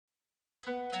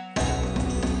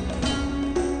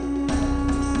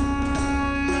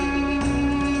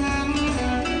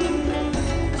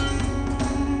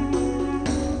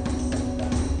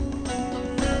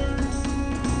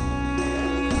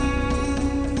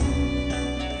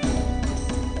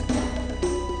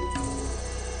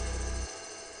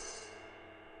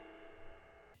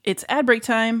It's ad break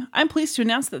time. I'm pleased to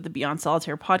announce that the Beyond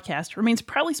Solitaire podcast remains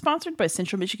proudly sponsored by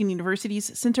Central Michigan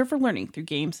University's Center for Learning Through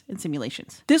Games and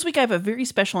Simulations. This week I have a very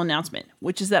special announcement,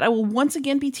 which is that I will once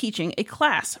again be teaching a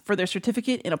class for their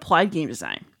certificate in applied game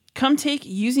design. Come take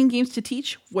Using Games to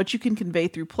Teach What You Can Convey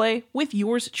Through Play with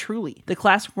yours truly. The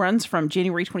class runs from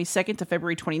January 22nd to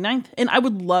February 29th, and I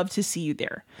would love to see you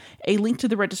there. A link to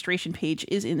the registration page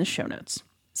is in the show notes.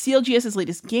 CLGS's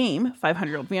latest game,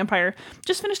 500-Year-Old Vampire,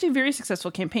 just finished a very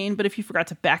successful campaign, but if you forgot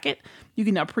to back it, you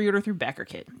can now pre-order through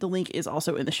BackerKit. The link is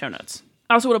also in the show notes.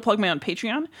 I also want to plug my own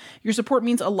Patreon. Your support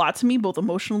means a lot to me, both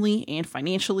emotionally and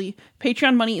financially.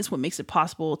 Patreon money is what makes it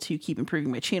possible to keep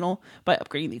improving my channel by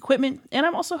upgrading the equipment, and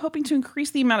I'm also hoping to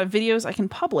increase the amount of videos I can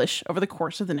publish over the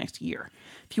course of the next year.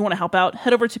 If you want to help out,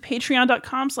 head over to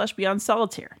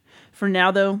patreon.com/BeyondSolitaire. For now,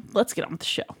 though, let's get on with the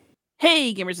show.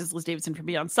 Hey gamers, it's Liz Davidson from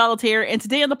Beyond Solitaire, and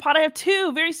today on the pod I have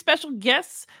two very special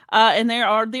guests, and they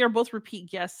are both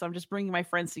repeat guests, so I'm just bringing my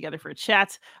friends together for a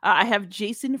chat. I have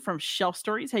Jason from Shelf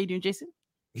Stories. How you doing, Jason?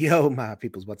 Yo, my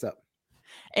peoples, what's up?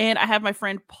 And I have my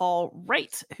friend Paul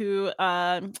Wright, who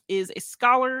is a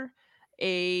scholar,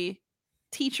 a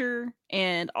teacher,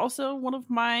 and also one of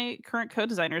my current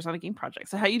co-designers on a game project.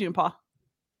 So how you doing, Paul?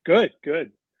 Good.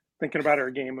 Thinking about our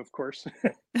game, of course.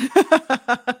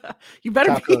 You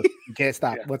better be. You can't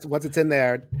stop. Yeah. Once it's in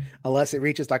there, unless it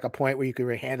reaches like a point where you can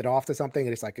hand it off to something,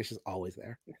 and it's just always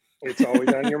there. It's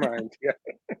always on your mind. Yeah.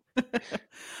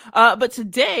 But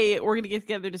today we're going to get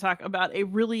together to talk about a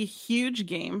really huge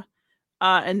game,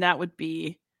 and that would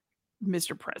be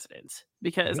Mr. President,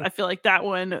 because I feel like that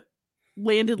one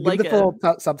landed Give like the full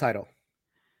subtitle.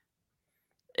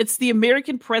 It's the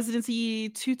American Presidency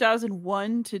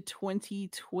 2001 to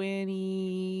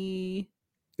 2020.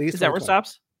 Is that where it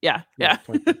stops? Yeah. They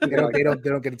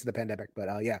don't get into the pandemic, but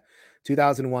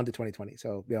 2001 to 2020.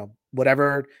 So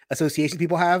whatever association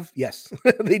people have, yes,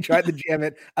 they tried to jam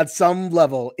it at some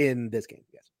level in this game.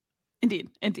 Yes, indeed.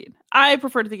 I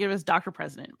prefer to think of it as Dr.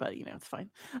 President, but it's fine.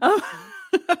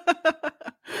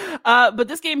 But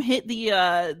this game hit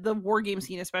the war game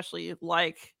scene, especially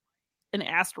like an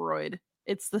asteroid.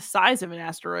 It's the size of an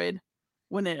asteroid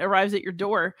when it arrives at your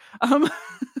door.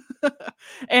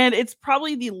 And it's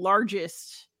probably the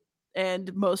largest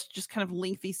and most just kind of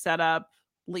lengthy setup,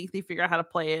 lengthy figure out how to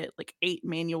play it, like 8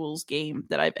 manuals game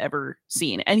that I've ever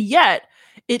seen. And yet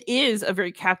it is a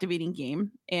very captivating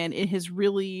game. And it has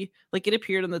really, it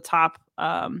appeared on the top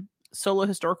solo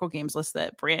historical games list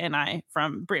that Brant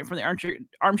from the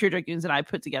Armchair Dragoons and I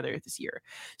put together this year.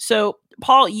 So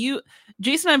Paul,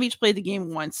 Jason and I have each played the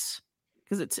game once,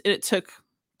 because it took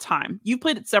time. You've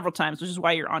played it several times, which is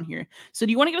why you're on here. So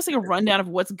do you want to give us a rundown of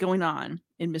what's going on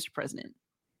in Mr. President?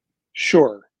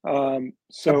 Sure. So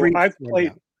I've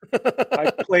played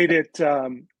it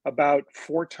about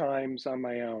 4 times on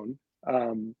my own.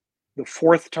 The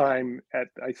 4th time at,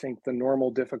 I think, the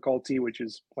normal difficulty, which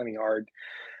is plenty hard.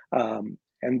 And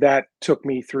that took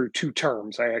me through 2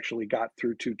 terms. I actually got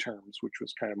through 2 terms, which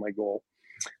was kind of my goal.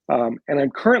 And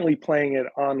I'm currently playing it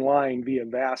online via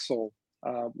Vassal,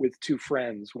 with 2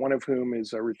 friends, one of whom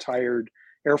is a retired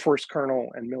Air Force colonel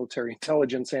and military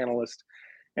intelligence analyst,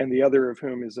 and the other of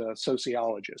whom is a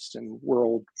sociologist, and we're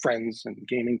old friends and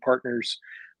gaming partners.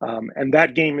 And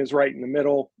that game is right in the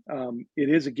middle. It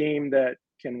is a game that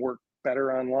can work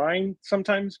better online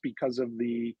sometimes because of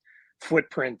the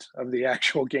footprint of the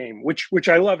actual game, which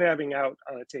I love having out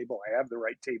on a table. I have the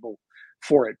right table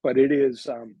for it, but it is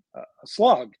a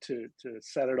slog to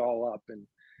set it all up and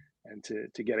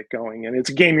to get it going. And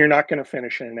it's a game you're not going to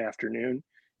finish in an afternoon.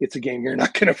 It's a game you're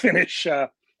not going to finish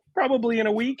probably in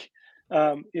a week.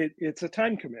 It's a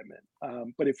time commitment.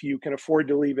 But if you can afford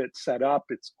to leave it set up,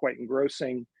 it's quite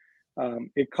engrossing.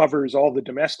 It covers all the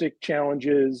domestic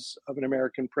challenges of an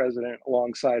American president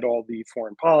alongside all the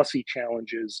foreign policy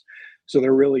challenges. So there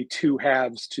are really 2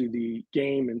 halves to the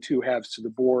game and 2 halves to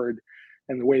the board.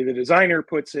 And the way the designer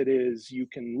puts it is you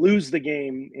can lose the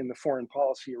game in the foreign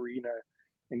policy arena,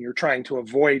 and you're trying to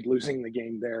avoid losing the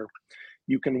game there.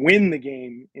 You can win the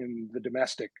game in the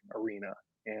domestic arena.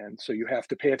 And so you have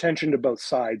to pay attention to both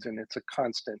sides, and it's a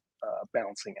constant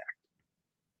balancing act.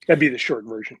 That'd be the short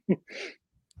version.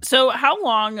 So how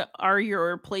long are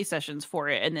your play sessions for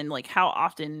it? And then how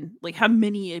often, how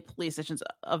many play sessions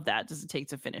of that does it take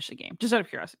to finish a game? Just out of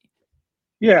curiosity.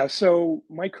 Yeah, so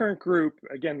my current group,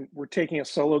 again, we're taking a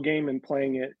solo game and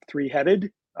playing it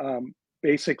 3-headed.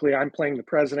 Basically, I'm playing the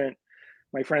president.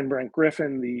 My friend Brent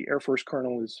Griffin, the Air Force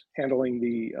colonel, is handling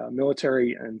the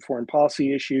military and foreign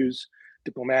policy issues,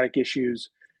 diplomatic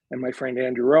issues. And my friend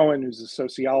Andrew Rowan, who's a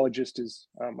sociologist, is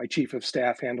my chief of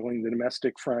staff handling the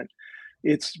domestic front.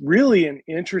 it's really an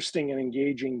interesting and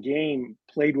engaging game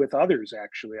played with others,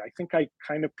 actually. I think I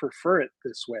kind of prefer it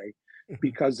this way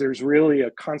because there's really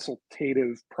a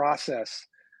consultative process,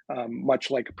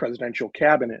 much like a presidential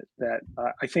cabinet, that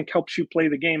I think helps you play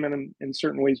the game and in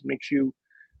certain ways makes you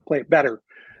play it better.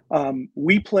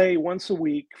 We play once a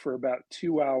week for about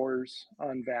 2 hours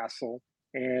on Vassal,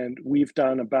 and we've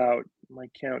done about, my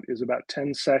count is about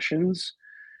 10 sessions.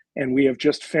 And we have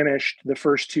just finished the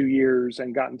first 2 years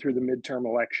and gotten through the midterm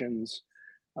elections,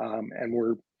 and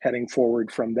we're heading forward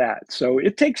from that. So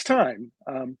it takes time,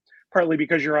 partly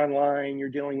because you're online, you're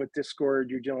dealing with Discord,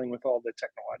 you're dealing with all the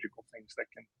technological things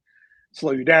that can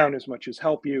slow you down as much as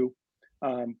help you.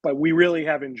 But we really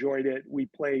have enjoyed it. We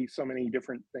play so many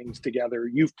different things together.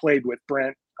 You've played with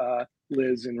Brent,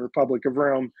 Liz, in Republic of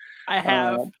Rome. I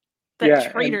have.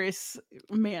 That traitorous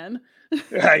man.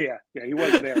 Yeah, he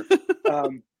was there.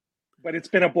 But it's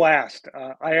been a blast.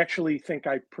 I actually think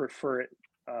I prefer it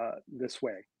this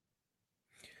way.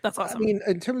 That's awesome. I mean,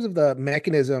 in terms of the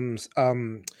mechanisms,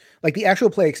 like the actual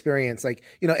play experience, like,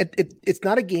 you know, it's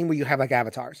not a game where you have like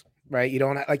avatars, right? You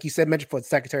don't, like you said, mentioned for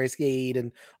Secretary of State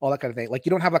and all that kind of thing. Like,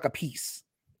 you don't have like a piece,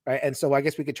 right? And so I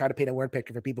guess we could try to paint a word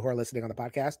picture for people who are listening on the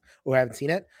podcast or haven't seen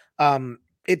it.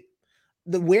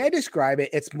 The way I describe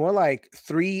it, it's more like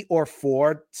 3 or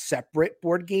 4 separate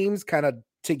board games kind of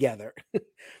together,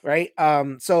 right?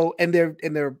 So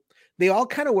they all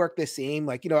kind of work the same.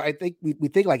 Like, you know, I think we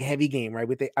think like heavy game, right?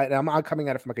 I'm coming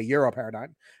at it from like a Euro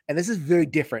paradigm, and this is very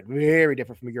different from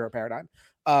a Euro paradigm.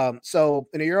 So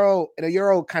in a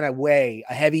Euro kind of way,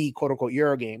 a heavy quote unquote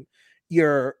Euro game,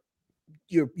 you're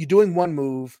doing one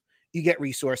move, you get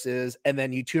resources, and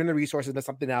then you turn the resources into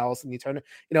something else, and you turn it,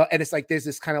 you know, and it's like there's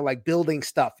this kind of like building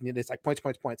stuff, and it's like points.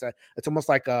 It's almost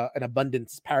like an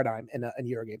abundance paradigm in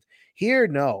Euro games. Here,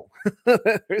 no,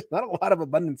 there's not a lot of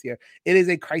abundance here. It is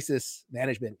a crisis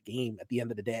management game at the end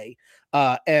of the day,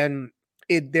 and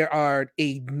there are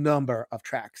a number of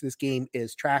tracks. This game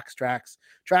is tracks,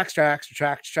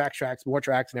 more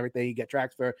tracks, and everything. You get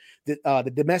tracks for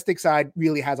the domestic side.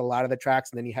 Really has a lot of the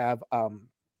tracks, and then you have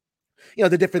you know,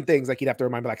 the different things, like you'd have to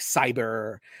remember like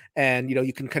cyber, and, you know,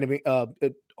 you can kind of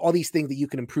all these things that you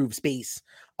can improve space,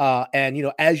 and, you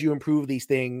know, as you improve these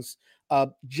things,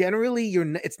 generally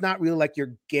it's not really like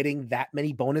you're getting that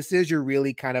many bonuses. You're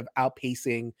really kind of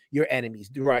outpacing your enemies,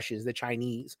 the Russians, the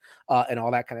Chinese, and all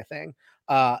that kind of thing.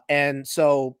 And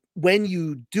so when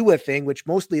you do a thing, which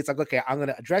mostly it's like, okay, I'm going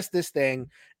to address this thing,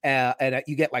 and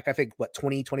you get like, I think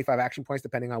 20, 25 action points,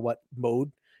 depending on what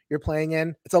mode you're playing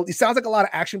in. So it sounds like a lot of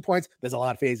action points. There's a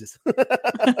lot of phases.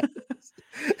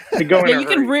 You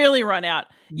can really run out.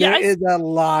 There is a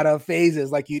lot of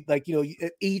phases. Like you know,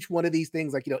 each one of these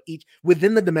things, like, you know, each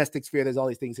within the domestic sphere, there's all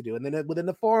these things to do, and then within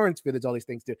the foreign sphere, there's all these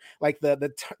things to do. Like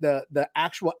the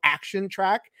actual action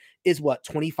track is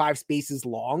 25 spaces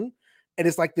long. And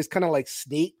it's like this kind of like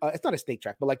snake. It's not a snake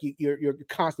track, but like you're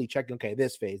constantly checking. Okay,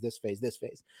 this phase.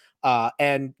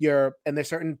 And there's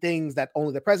certain things that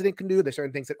only the president can do. There's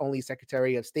certain things that only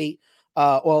Secretary of State.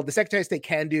 Well, the Secretary of State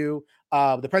can do.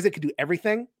 The president can do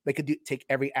everything. They could take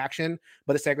every action,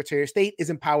 but the Secretary of State is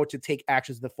empowered to take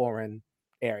actions in the foreign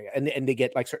area, and they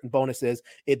get like certain bonuses.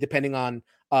 It depending on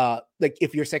like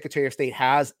if your Secretary of State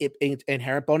has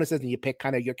inherent bonuses, and you pick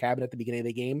kind of your cabinet at the beginning of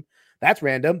the game. That's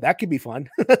random. That could be fun.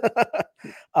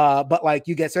 But like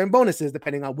you get certain bonuses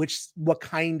depending on what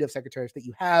kind of Secretary of State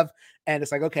you have. And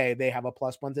it's like, okay, they have a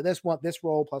 +1 to this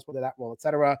role, +1 to that role,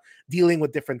 etc. Dealing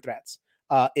with different threats.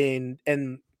 And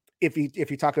if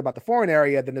you're talking about the foreign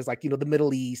area, then there's like, you know, the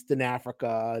Middle East and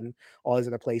Africa and all these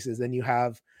other places. Then you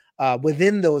have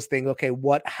within those things, okay,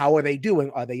 how are they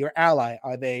doing? Are they your ally?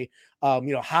 Are they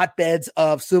you know, hotbeds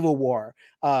of civil war?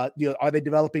 You know, are they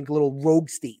developing little rogue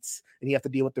states? And you have to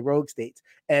deal with the rogue states.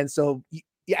 And so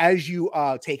as you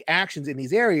take actions in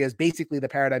these areas, basically the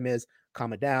paradigm is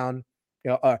calm it down, you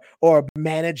know, or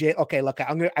manage it. Okay, look,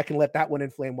 I can let that one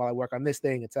inflame while I work on this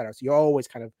thing, etc. So you're always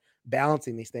kind of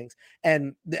balancing these things.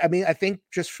 And I mean, I think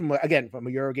just from a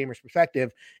Eurogamer's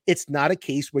perspective, it's not a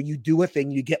case where you do a thing,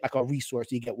 you get like a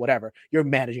resource, you get whatever. You're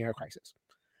managing a crisis.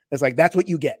 It's like, that's what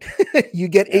you get. You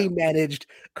get a managed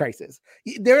crisis.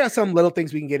 There are some little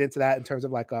things we can get into that in terms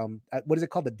of like, what is it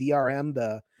called? The DRM,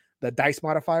 the dice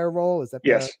modifier roll. Is that the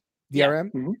DRM? Yeah.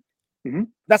 Mm-hmm. Mm-hmm.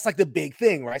 That's like the big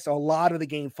thing, right? So a lot of the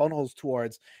game funnels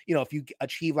towards, you know, if you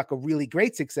achieve like a really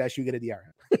great success, you get a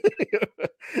DRM.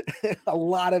 A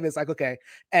lot of it's like, okay.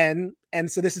 And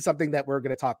so this is something that we're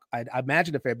going to talk, I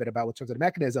imagine, a fair bit about in terms of the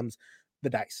mechanisms, the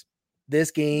dice. This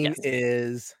game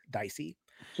is dicey.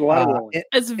 It's a lot of rolling.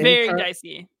 It's very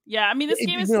dicey. Yeah, I mean, this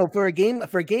game is, you know, for a game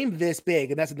this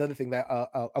big, and that's another thing that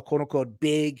a quote unquote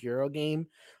big Euro game,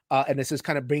 and this is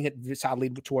kind of bringing it sadly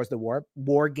towards the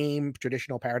war game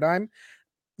traditional paradigm.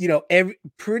 You know,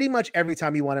 pretty much every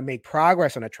time you want to make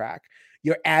progress on a track,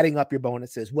 you're adding up your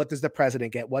bonuses. What does the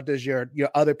president get? What does your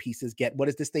other pieces get? What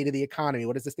is the state of the economy?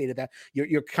 What is the state of that?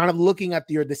 You're kind of looking at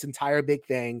this entire big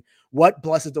thing. What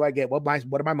pluses do I get? What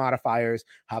are my modifiers?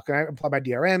 How can I apply my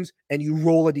DRMs? And you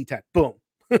roll a D10. Boom.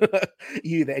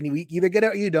 you either get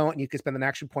it or you don't, and you can spend an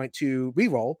action point to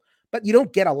re-roll. But you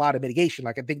don't get a lot of mitigation.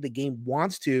 Like, I think the game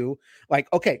wants to, like,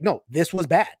 okay, no, this was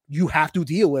bad. You have to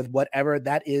deal with whatever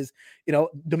that is, you know,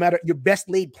 no matter your best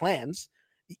laid plans,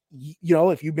 you know,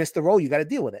 if you miss the roll, you got to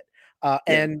deal with it.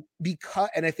 And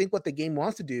I think what the game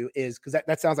wants to do is, because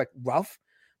that sounds like rough,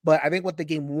 but I think what the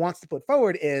game wants to put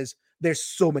forward is there's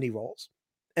so many rolls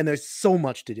and there's so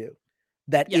much to do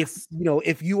that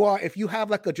if you have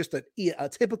like just a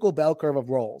typical bell curve of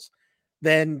rolls,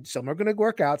 then some are going to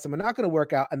work out, some are not going to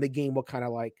work out, and the game will kind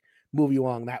of like move you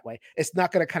along that way. It's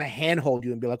not going to kind of handhold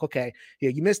you and be like, okay, yeah,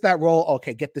 you missed that roll.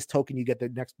 Okay, get this token, you get the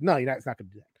next. No, you're not. It's not going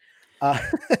to do that.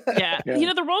 Yeah, you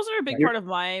know, the rolls are a big part of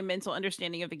my mental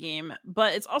understanding of the game,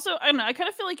 but it's also, I don't know, I kind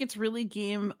of feel like it's really a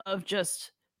game of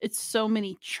just, it's so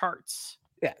many charts.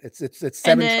 Yeah, it's 7 charts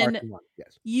in one.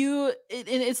 Yes,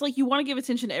 it's like you want to give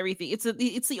attention to everything.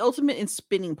 It's the ultimate in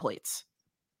spinning plates.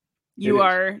 You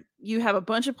have a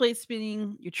bunch of plates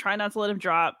spinning. You try not to let them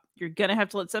drop. You're gonna have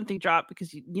to let something drop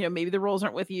because you know maybe the rolls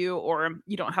aren't with you, or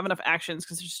you don't have enough actions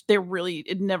because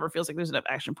it never feels like there's enough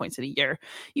action points in a year.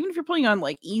 Even if you're playing on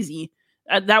like easy,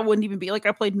 that wouldn't even be like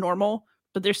I played normal,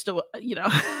 but there's still, you know,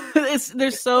 I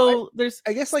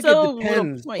guess like it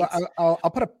depends. I'll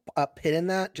put a pin in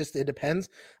that. Just it depends.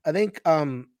 I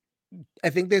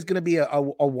think there's going to be a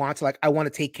want to, like, I want to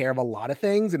take care of a lot of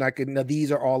things, and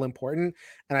these are all important.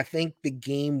 And I think the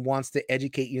game wants to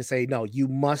educate you and say, no, you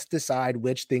must decide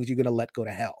which things you're going to let go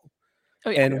to hell. Oh,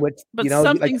 yeah. And which, but you know,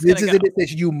 like, this is a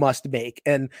decision you must make.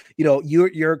 And, you know,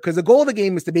 you're because the goal of the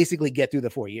game is to basically get through the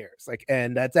 4 years. Like,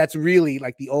 and that's really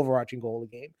like the overarching goal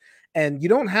of the game. And you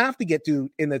don't have to get to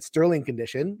in that sterling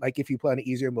condition. Like, if you play on an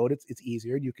easier mode, it's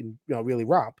easier. You can, you know, really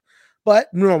romp.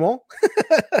 But normal,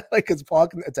 like, as Paul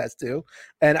can attest to,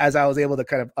 and as I was able to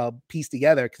kind of piece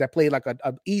together, because I played like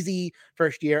a easy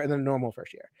first year and then a normal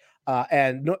first year,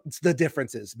 and the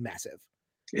difference is massive.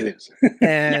 It is.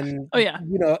 And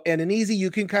you know, and in easy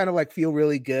you can kind of like feel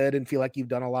really good and feel like you've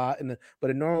done a lot, but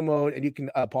in normal mode, and you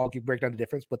can Paul can break down the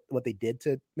difference, what they did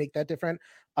to make that different.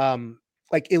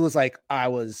 Like, it was like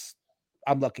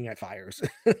I'm looking at fires.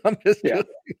 I'm just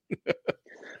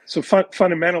So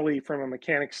fundamentally, from a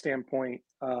mechanic standpoint,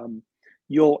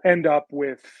 you'll end up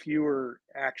with fewer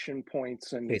action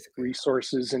points and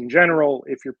resources in general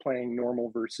if you're playing normal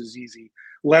versus easy,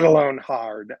 let alone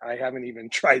hard. I haven't even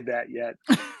tried that yet.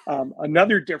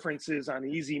 Another difference is on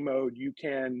easy mode, you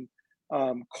can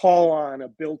call on a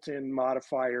built-in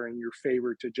modifier in your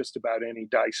favor to just about any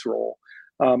dice roll.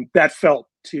 That felt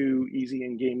too easy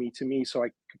and gamey to me, so I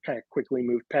kind of quickly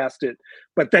moved past it.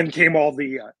 But then came all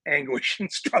the anguish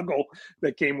and struggle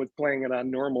that came with playing it on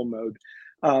normal mode.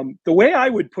 The way I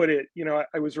would put it, you know,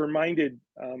 I was reminded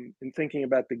in thinking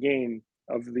about the game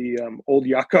of the old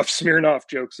Yakov Smirnoff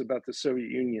jokes about the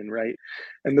Soviet Union, right?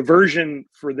 And the version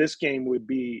for this game would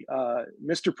be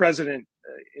Mr. President,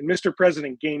 in Mr.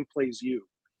 President, game plays you.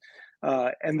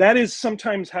 And that is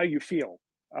sometimes how you feel.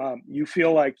 You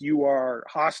feel like you are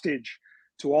hostage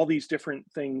to all these different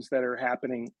things that are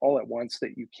happening all at once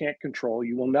that you can't control.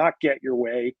 You will not get your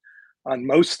way on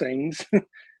most things,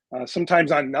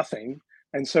 sometimes on nothing.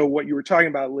 And so what you were talking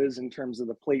about, Liz, in terms of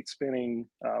the plate spinning,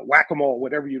 whack-a-mole,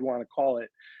 whatever you'd want to call it,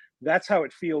 that's how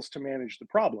it feels to manage the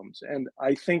problems. And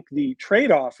I think the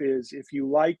trade-off is, if you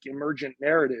like emergent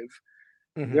narrative,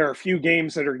 there are a few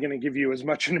games that are going to give you as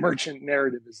much an emergent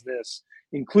narrative as this,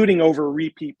 including over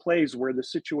repeat plays where the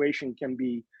situation can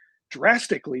be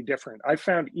drastically different. I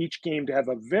found each game to have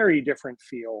a very different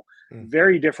feel,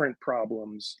 very different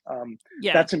problems.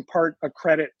 That's in part a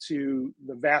credit to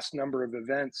the vast number of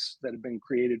events that have been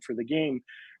created for the game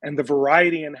and the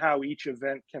variety in how each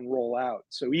event can roll out.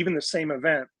 So even the same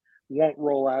event won't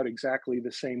roll out exactly the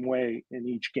same way in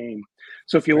each game.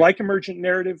 So if you like emergent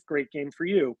narrative, great game for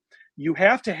you. You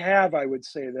have to have, I would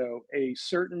say, though, a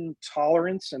certain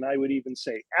tolerance, and I would even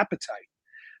say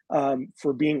appetite,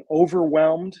 for being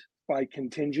overwhelmed by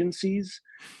contingencies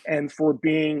and for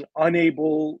being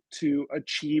unable to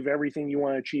achieve everything you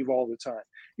want to achieve all the time.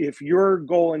 If your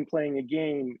goal in playing a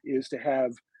game is to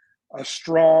have a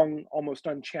strong, almost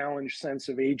unchallenged sense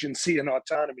of agency and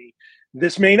autonomy,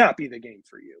 this may not be the game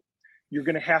for you. You're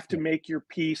going to have to make your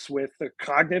peace with the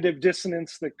cognitive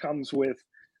dissonance that comes with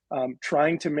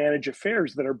trying to manage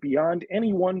affairs that are beyond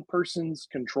any one person's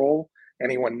control,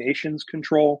 any one nation's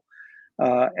control.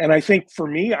 And I think for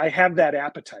me, I have that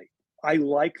appetite. I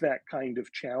like that kind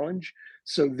of challenge.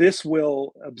 So this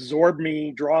will absorb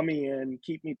me, draw me in,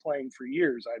 keep me playing for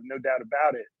years. I have no doubt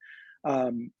about it.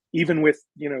 Even with,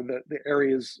 the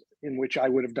areas in which I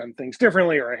would have done things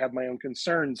differently, or I have my own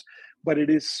concerns, but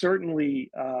it is certainly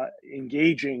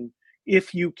engaging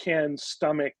if you can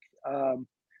stomach,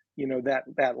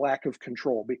 that lack of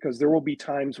control, because there will be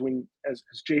times when, as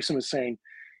Jason was saying,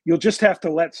 you'll just have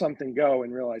to let something go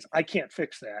and realize, I can't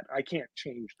fix that. I can't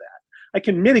change that. I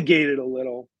can mitigate it a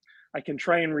little. I can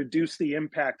try and reduce the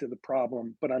impact of the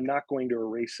problem, but I'm not going to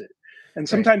erase it. And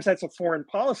sometimes that's a foreign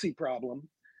policy problem,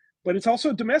 but it's also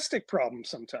a domestic problem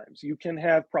sometimes. You can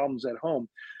have problems at home.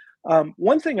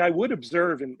 One thing I would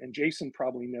observe, and Jason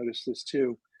probably noticed this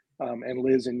too, and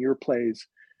Liz in your plays,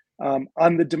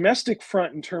 on the domestic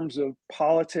front in terms of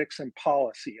politics and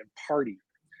policy and party,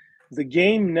 the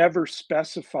game never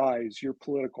specifies your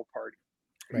political party.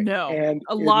 Right. No, and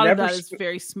a lot of that is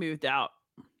very smoothed out.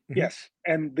 Yes,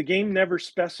 and the game never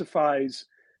specifies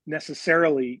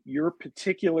necessarily your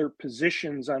particular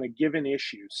positions on a given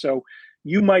issue. So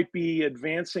you might be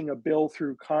advancing a bill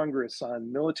through Congress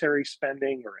on military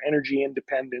spending or energy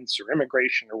independence or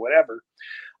immigration or whatever,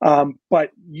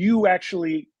 but you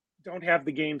actually don't have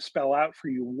the game spell out for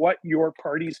you what your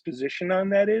party's position on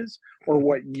that is, or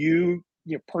what you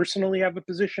personally have a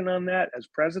position on that as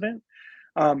president.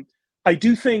 I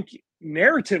do think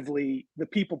narratively, the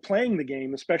people playing the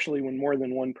game, especially when more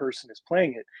than one person is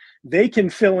playing it, they can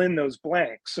fill in those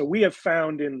blanks. So we have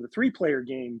found in the 3-player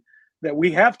game that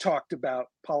we have talked about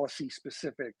policy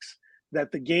specifics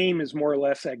that the game is more or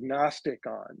less agnostic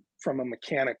on from a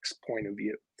mechanics point of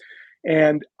view.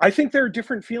 And I think there are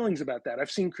different feelings about that.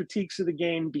 I've seen critiques of the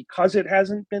game because it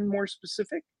hasn't been more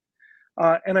specific.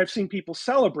 And I've seen people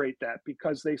celebrate that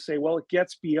because they say, well, it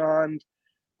gets beyond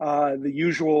the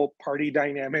usual party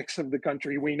dynamics of the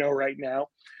country we know right now.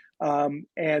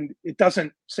 And it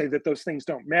doesn't say that those things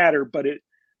don't matter, but it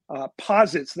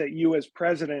posits that you as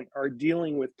president are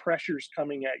dealing with pressures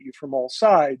coming at you from all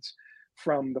sides,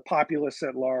 from the populace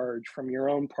at large, from your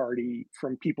own party,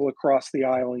 from people across the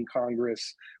aisle in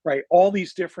Congress, right? All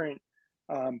these different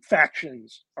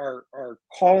factions are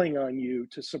calling on you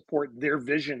to support their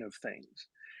vision of things.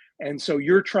 And so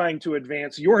you're trying to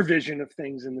advance your vision of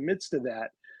things in the midst of that.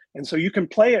 And so you can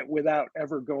play it without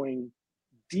ever going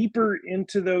deeper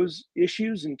into those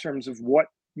issues in terms of what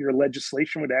your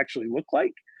legislation would actually look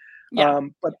like. Yeah.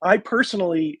 But I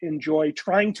personally enjoy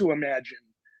trying to imagine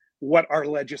what our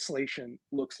legislation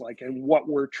looks like and what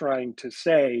we're trying to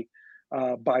say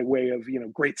by way of,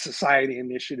 great society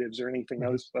initiatives or anything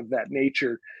else of that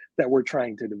nature that we're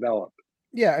trying to develop.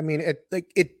 Yeah, I mean,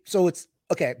 so it's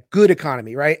okay, good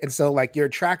economy, right? And so like your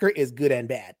tracker is good and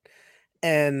bad.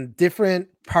 And different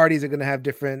parties are going to have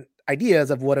different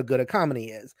ideas of what a good economy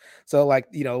is. So like,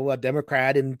 a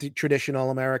Democrat in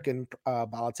traditional American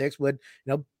politics would,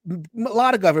 a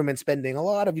lot of government spending, a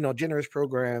lot of, generous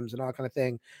programs and all that kind of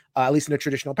thing, at least in a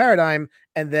traditional paradigm.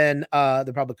 And then the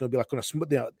Republican would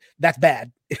be like, that's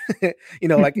bad.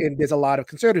 Like, and there's a lot of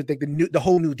conservatives think the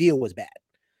whole New Deal was bad.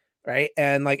 Right.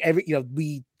 And like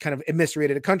we kind of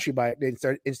eviscerated the country by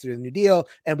instituting the New Deal,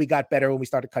 and we got better when we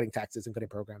started cutting taxes and cutting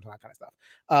programs and that kind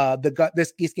of stuff.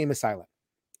 This game is silent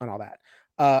on all that.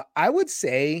 I would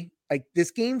say like this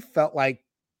game felt like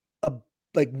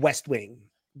West Wing,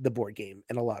 the board game,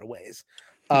 in a lot of ways.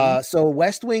 So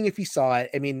West Wing, if you saw it,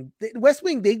 I mean, West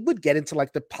Wing, they would get into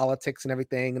like the politics and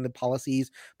everything and the policies,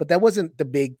 but that wasn't the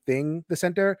big thing, the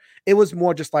center. It was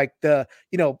more just like the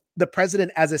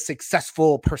president as a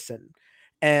successful person.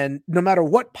 And no matter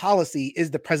what policy,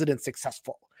 is the president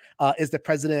successful? Is the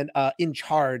president in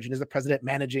charge, and is the president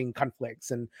managing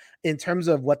conflicts? And in terms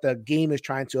of what the game is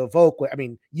trying to evoke, I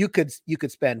mean, you could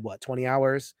spend 20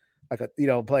 hours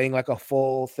playing like a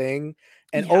full thing.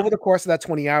 And over the course of that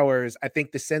 20 hours, I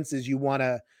think the sense is you want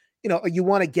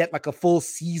to get like a full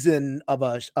season of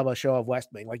a show of West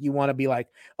Wing. Like you want to be like,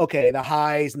 okay, the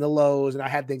highs and the lows, and I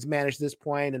had things managed at this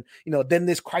point, and then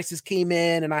this crisis came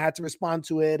in and I had to respond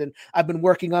to it, and I've been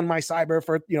working on my cyber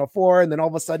for and then all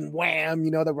of a sudden, wham,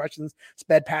 the Russians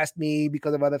sped past me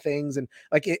because of other things. And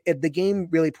like the game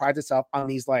really prides itself on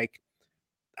these like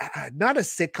not a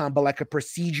sitcom, but like a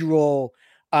procedural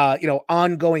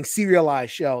ongoing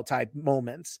serialized show type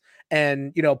moments,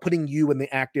 and putting you in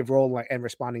the active role and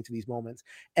responding to these moments.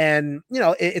 And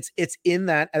it's in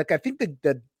that, like I think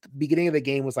the beginning of the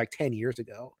game was like 10 years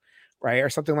ago, right, or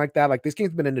something like that. Like this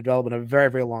game's been in development a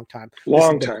very, very long time.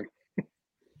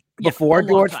 before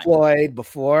George Floyd,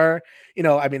 before,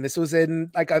 I mean, this was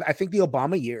in like, I think the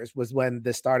Obama years was when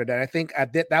this started. And I think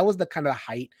that was the kind of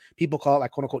height. People call it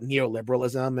like quote unquote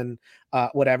neoliberalism and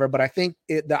whatever. But I think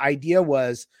the idea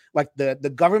was like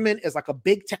the government is like a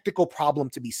big technical problem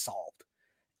to be solved.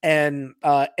 And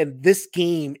this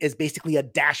game is basically a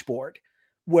dashboard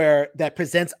that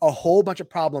presents a whole bunch of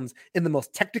problems in the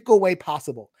most technical way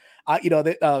possible.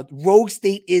 The rogue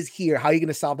state is here. How are you going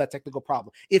to solve that technical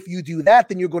problem? If you do that,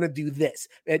 then you're going to do this.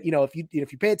 And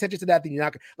if you pay attention to that, then you're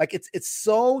not like it's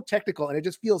so technical, and it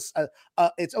just feels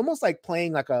it's almost like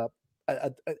playing like a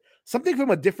something from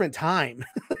a different time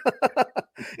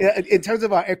in terms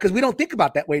of because we don't think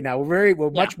about that way now.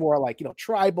 We're much more like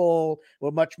tribal.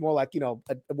 We're much more like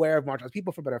aware of marginalized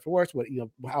people, for better or for worse. What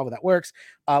however that works.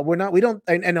 We don't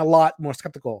and a lot more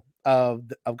skeptical of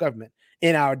government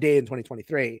in our day in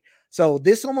 2023. So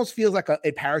this almost feels like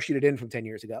it parachuted in from 10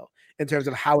 years ago in terms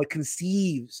of how it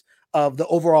conceives of the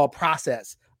overall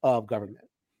process of government.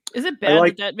 Is it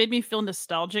bad that made me feel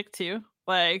nostalgic too?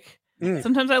 Like.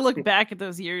 Sometimes I look back at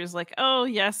those years like, oh,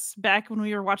 yes, back when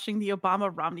we were watching the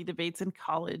Obama-Romney debates in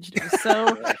college. It was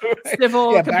so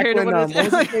civil compared to what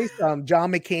it is.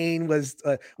 John McCain was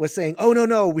saying, oh,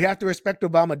 no, we have to respect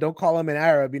Obama. Don't call him an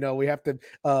Arab. We have to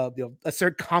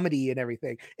assert comedy and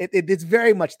everything. It's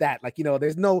very much that. Like,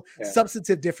 there's no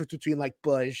substantive difference between like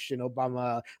Bush and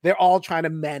Obama. They're all trying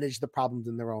to manage the problems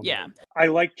in their own way. I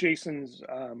like Jason's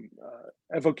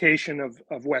evocation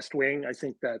of West Wing. I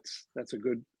think that's a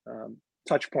good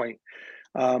touch point.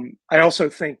 I also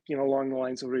think, along the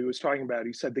lines of what he was talking about,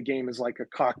 he said the game is like a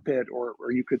cockpit, or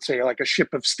you could say like a ship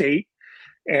of state,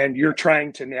 and you're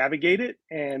trying to navigate it.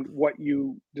 And what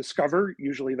you discover,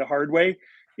 usually the hard way,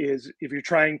 is if you're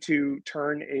trying to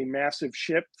turn a massive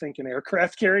ship, think an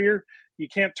aircraft carrier, you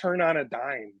can't turn on a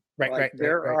dime.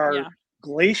 There are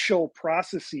glacial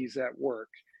processes at work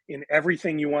in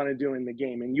everything you want to do in the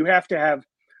game. And you have to have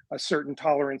a certain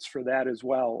tolerance for that as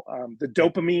well. The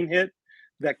dopamine hit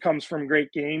that comes from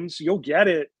great games, you'll get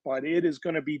it, but it is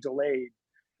going to be delayed,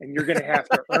 and you're going to have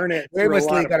to earn it. Very much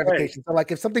gratification. So,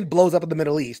 like, if something blows up in the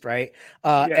Middle East, right?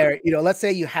 Let's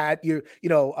say you had because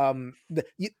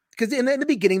in the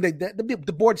beginning,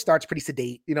 the board starts pretty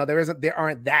sedate. There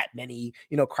aren't that many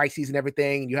crises and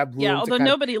everything, and you have room although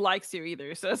nobody likes you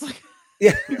either, so it's like.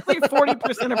 Yeah, like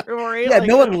 40% approval rate. Yeah,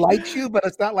 no one likes you, but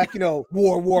it's not like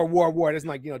war. It doesn't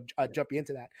like jump you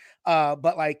into that.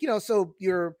 But like so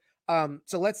you're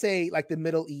so let's say like the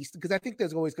Middle East, because I think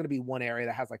there's always going to be one area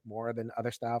that has like more than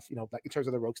other stuff. Like in terms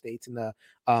of the rogue states and the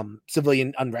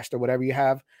civilian unrest or whatever you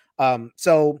have.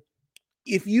 So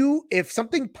if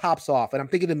something pops off, and I'm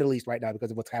thinking the Middle East right now because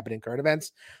of what's happening in current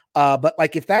events, but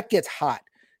like if that gets hot,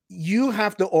 you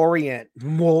have to orient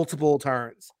multiple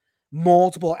turns.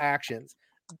 Multiple actions.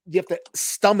 You have to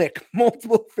stomach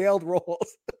multiple failed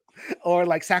rolls or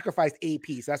like sacrificed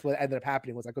AP. So that's what ended up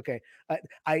happening. Was like, okay,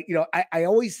 I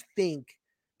always think,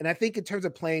 and I think in terms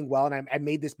of playing well, and I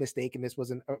made this mistake, and this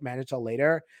wasn't managed till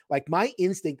later. Like my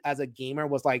instinct as a gamer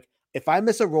was like, if I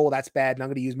miss a roll, that's bad, and I'm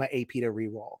going to use my AP to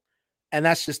re-roll. And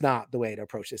that's just not the way to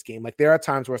approach this game. Like there are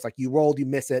times where it's like you rolled, you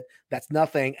miss it, that's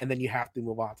nothing, and then you have to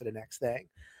move on to the next thing.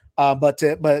 But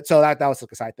so that was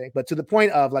like a side thing. But to the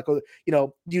point of like,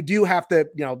 you do have to,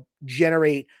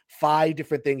 generate 5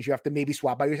 different things. You have to maybe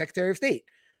swap out your Secretary of State.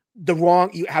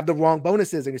 You have the wrong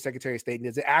bonuses in your Secretary of State, and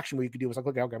there's an action where you could do. It's like,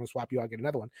 okay, I'm gonna swap you. I'll get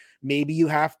another one. Maybe you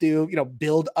have to,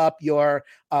 build up your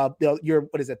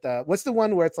what is it? What's the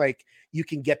one where it's like you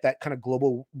can get that kind of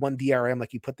global 1 DRM,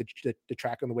 like you put the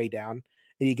track on the way down.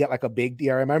 And you get like a big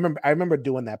DRM. I remember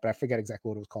doing that, but I forget exactly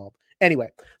what it was called.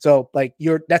 Anyway, so like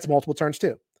that's multiple turns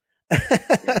too.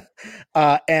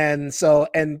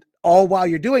 And all while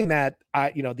you're doing that,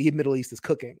 the Middle East is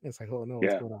cooking. It's like, oh no,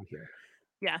 what's going on here?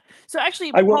 Yeah. So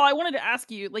actually, Paul, I wanted to ask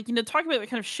you, like, talk about the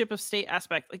kind of ship of state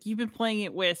aspect. Like, you've been playing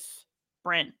it with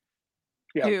Brent,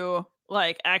 who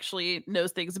like actually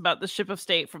knows things about the ship of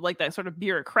state from like that sort of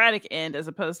bureaucratic end as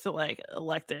opposed to like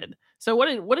elected. So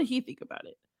what did he think about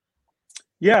it?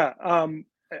 Yeah.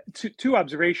 Two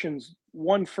observations.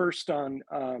 One first on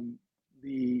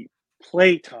the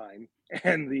play time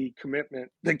and the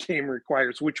commitment the game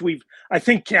requires, which I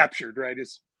think captured, right,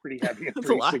 is pretty heavy and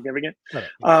pretty significant.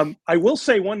 I will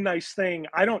say one nice thing.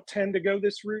 I don't tend to go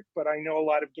this route, but I know a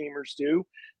lot of gamers do.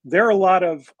 There are a lot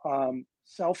of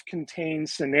self-contained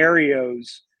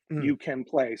scenarios you can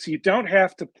play. So you don't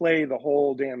have to play the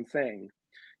whole damn thing.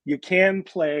 You can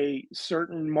play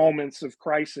certain moments of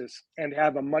crisis and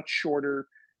have a much shorter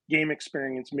game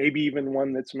experience, maybe even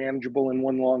one that's manageable in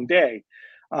one long day.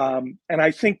 And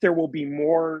I think there will be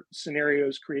more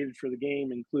scenarios created for the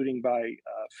game, including by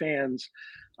fans.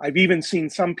 I've even seen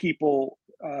some people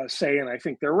say, and I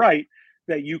think they're right,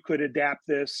 that you could adapt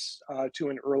this to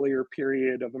an earlier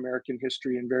period of American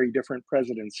history and very different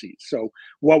presidencies. So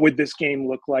what would this game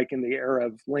look like in the era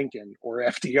of Lincoln or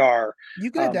FDR?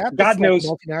 You could adapt God this knows.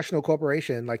 like multinational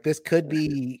corporation. Like this could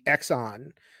be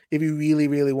Exxon if you really,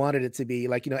 really wanted it to be.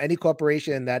 Like, any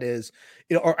corporation that is,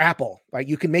 or Apple. Like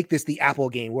you can make this the Apple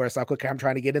game where it's like, okay, I'm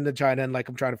trying to get into China and like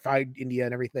I'm trying to find India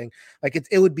and everything. Like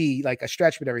it would be like a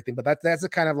stretch with everything, but that's the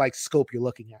kind of like scope you're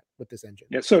looking at with this engine.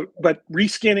 Yeah. So, but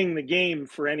reskinning the game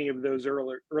for any of those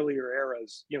earlier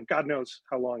eras, God knows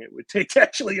how long it would take to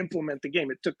actually implement the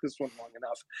game. It took this one long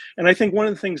enough. And I think one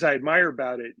of the things I admire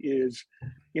about it is,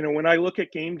 when I look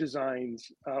at game designs,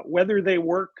 whether they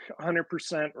work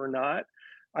 100% or not,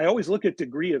 I always look at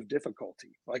degree of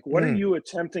difficulty. Like, what are you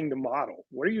attempting to model?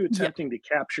 What are you attempting to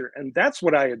capture? And that's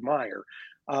what I admire.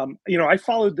 I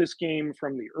followed this game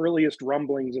from the earliest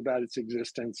rumblings about its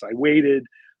existence. I waited.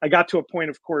 I got to a point,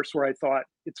 of course, where I thought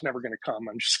it's never going to come.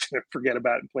 I'm just going to forget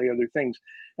about it and play other things.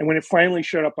 And when it finally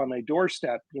showed up on my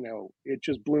doorstep, it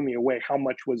just blew me away how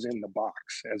much was in the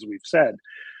box, as we've said.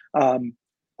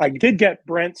 I did get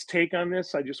Brent's take on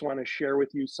this. I just want to share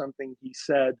with you something he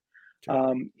said.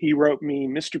 He wrote me,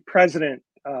 Mr. President,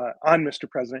 on Mr.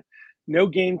 President, no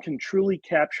game can truly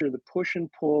capture the push and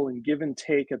pull and give and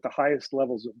take at the highest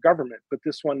levels of government, but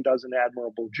this one does an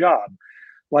admirable job.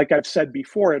 Like I've said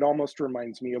before, it almost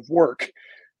reminds me of work.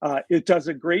 It does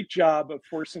a great job of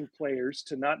forcing players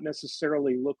to not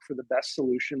necessarily look for the best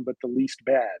solution, but the least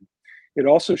bad. It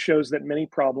also shows that many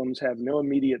problems have no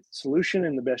immediate solution,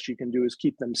 and the best you can do is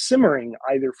keep them simmering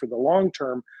either for the long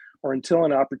term or until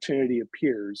an opportunity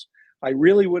appears. I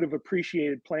really would have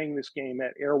appreciated playing this game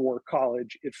at Air War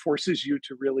College. It forces you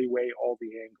to really weigh all the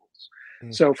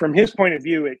angles. So from his point of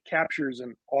view, it captures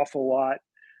an awful lot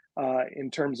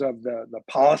in terms of the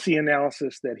policy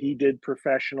analysis that he did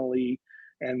professionally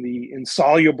and the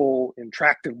insoluble,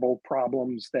 intractable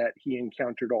problems that he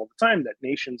encountered all the time, that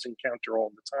nations encounter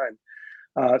all the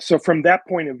time. So from that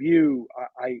point of view,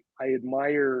 I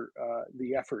admire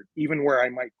the effort, even where I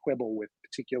might quibble with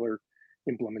particular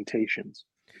implementations.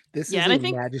 This is a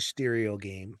magisterial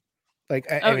game.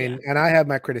 I mean, and I have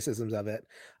my criticisms of it.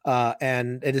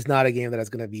 And it is not a game that is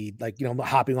going to be like,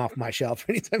 hopping off my shelf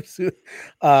anytime soon.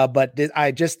 But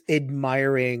I just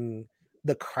admiring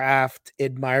the craft,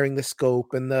 admiring the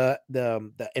scope and the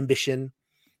ambition,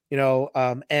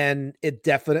 and it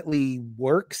definitely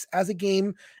works as a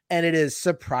game, and it is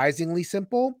surprisingly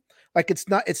simple. Like it's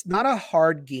not a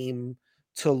hard game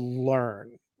to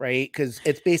learn, right? Because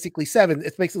it's basically seven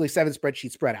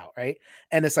spreadsheets spread out, right?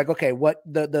 And it's like, okay, what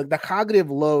the cognitive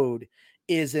load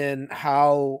is in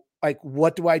how, like,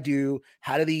 what do I do?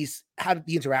 How do the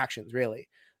interactions really?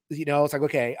 It's like,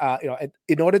 okay,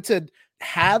 in order to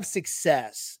have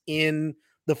success in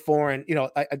the foreign,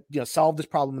 solve this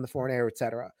problem in the foreign area,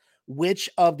 etc. Which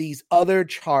of these other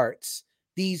charts,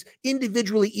 these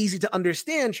individually easy to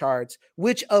understand charts,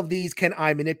 which of these can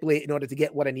I manipulate in order to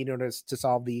get what I need in order to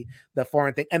solve the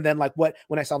foreign thing? And then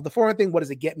when I solve the foreign thing, what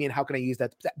does it get me and how can I use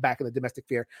that back in the domestic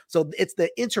sphere? So it's the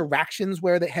interactions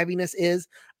where the heaviness is.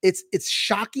 It's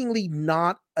shockingly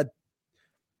not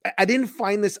I didn't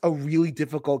find this a really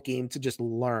difficult game to just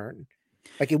learn.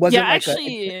 Like it wasn't. I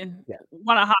actually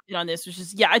want to hop in on this, which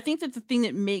is, I think that the thing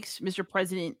that makes Mr.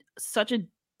 President such a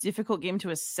difficult game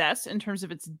to assess in terms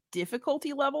of its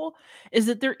difficulty level is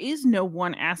that there is no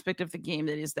one aspect of the game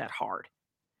that is that hard.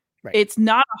 Right. It's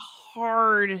not a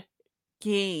hard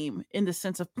game in the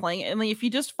sense of playing it. And if you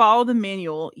just follow the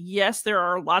manual, yes, there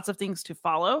are lots of things to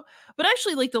follow, but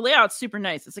actually the layout's super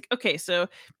nice. It's like, okay, so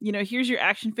here's your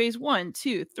action phase 1,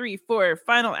 2, 3, 4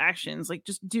 final actions.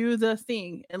 Just do the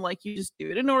thing, and you just do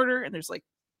it in order, and there's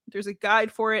a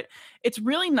guide for it. It's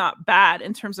really not bad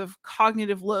in terms of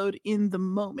cognitive load in the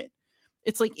moment.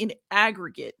 It's in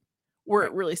aggregate where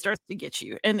it really starts to get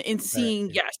you, and in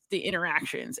seeing the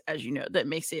interactions, as that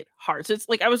makes it hard. So it's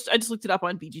I just looked it up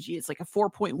on BGG. It's a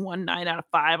 4.19 out of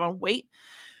 5 on weight,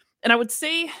 and I would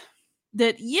say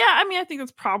that I think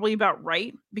that's probably about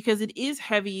right, because it is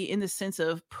heavy in the sense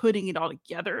of putting it all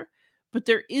together, but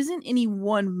there isn't any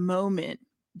one moment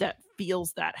that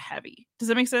feels that heavy. Does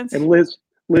that make sense? And Liz,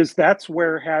 that's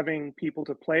where having people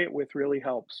to play it with really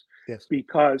helps. Yes,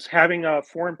 because having a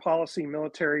foreign policy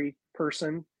military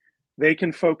person, they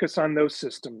can focus on those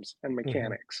systems and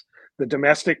mechanics. The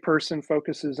domestic person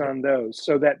focuses on those,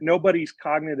 so that nobody's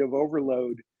cognitive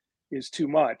overload is too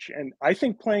much. And I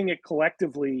think playing it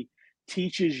collectively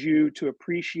teaches you to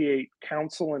appreciate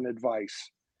counsel and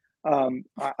advice.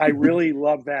 I really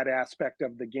love that aspect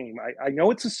of the game. I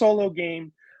know it's a solo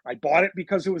game. I bought it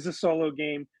because it was a solo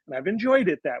game, and I've enjoyed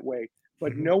it that way.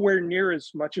 but nowhere near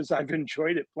as much as I've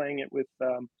enjoyed it playing it with,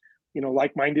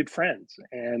 like-minded friends.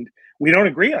 And we don't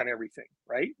agree on everything,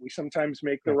 right? We sometimes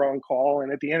make the wrong call.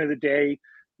 And at the end of the day,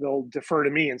 they'll defer to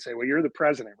me and say, well, you're the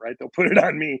president, right? They'll put it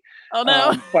on me. Oh,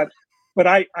 no. But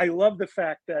I love the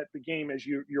fact that the game, as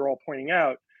you're all pointing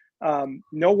out,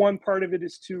 no one part of it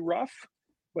is too rough,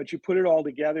 but you put it all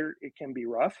together, it can be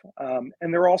rough.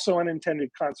 And there are also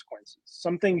unintended consequences.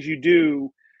 Some things you do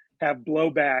have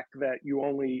blowback that you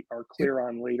only are clear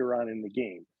on later on in the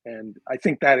game. And I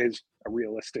think that is a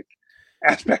realistic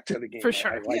aspect of the game. For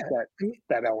sure. I like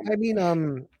that element. I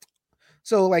mean,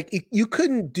 so like you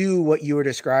couldn't do what you were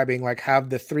describing, like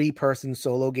have the 3-person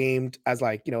solo game as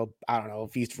like, I don't know,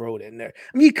 Feast Road in there.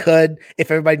 I mean, you could if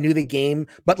everybody knew the game,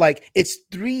 but like it's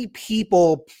 3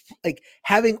 people, like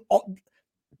having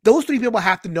those 3 people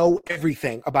have to know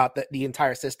everything about the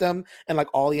entire system and like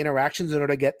all the interactions in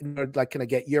order to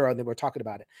get Euro. And then we're talking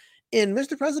about it. In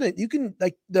Mr. President, you can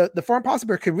like the foreign policy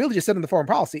can really just sit in the foreign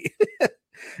policy.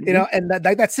 And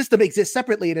that system exists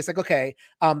separately. And it's like, okay,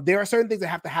 there are certain things that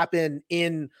have to happen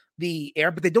in the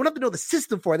air, but they don't have to know the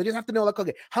system for it. They just have to know, like,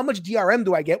 okay, how much DRM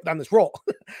do I get on this roll?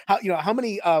 How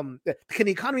many, can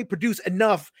the economy produce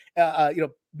enough,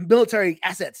 military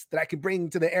assets that I can bring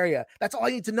to the area? That's all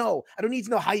I need to know. I don't need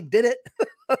to know how you did it.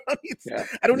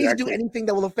 I don't need to do anything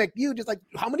that will affect you. Just like,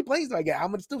 how many plays do I get? How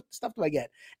much stuff do I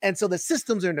get? And so the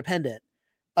systems are independent.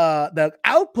 The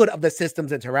output of the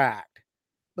systems interact,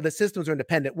 but the systems are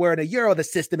independent. Where in a Euro, the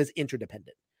system is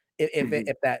interdependent,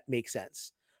 if that makes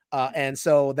sense. And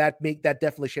so that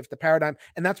definitely shifts the paradigm.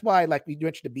 And that's why, like we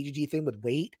mentioned the BGG thing with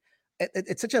weight,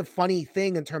 it's such a funny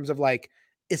thing in terms of like,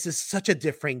 this is such a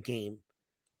different game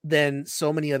than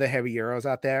so many other heavy Euros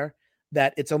out there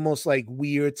that it's almost like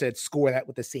weird to score that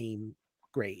with the same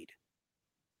grade.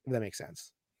 If that makes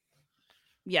sense.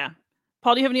 Yeah.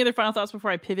 Paul, do you have any other final thoughts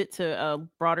before I pivot to a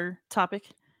broader topic?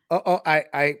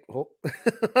 I Go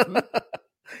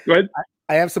ahead.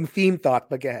 I have some theme thought,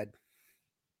 but go ahead.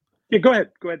 Yeah, go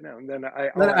ahead now. And then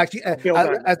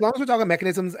as long as we're talking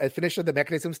mechanisms, I finish with the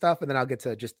mechanism stuff, and then I'll get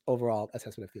to just overall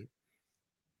assessment of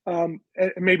theme.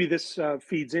 Maybe this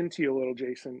feeds into you a little,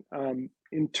 Jason.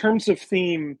 In terms of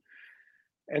theme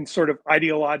and sort of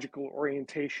ideological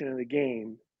orientation of the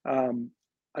game,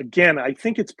 again, I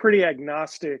think it's pretty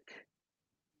agnostic to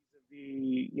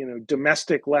the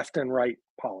domestic left and right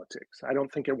politics. I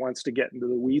don't think it wants to get into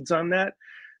the weeds on that.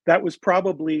 That was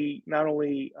probably not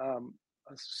only a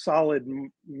solid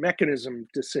mechanism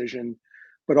decision,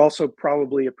 but also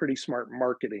probably a pretty smart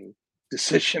marketing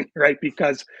decision, right?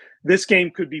 Because this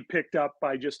game could be picked up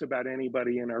by just about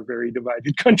anybody in our very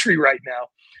divided country right now.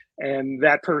 And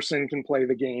that person can play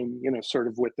the game, sort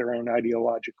of with their own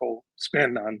ideological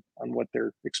spin on what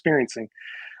they're experiencing.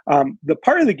 The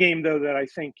part of the game, though, that I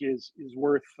think is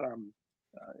worth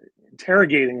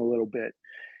interrogating a little bit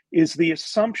is the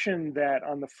assumption that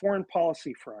on the foreign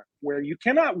policy front, where you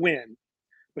cannot win,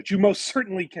 but you most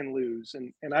certainly can lose,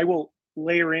 and I will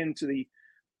layer into the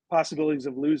possibilities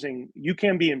of losing, you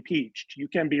can be impeached, you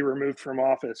can be removed from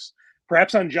office,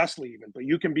 perhaps unjustly even, but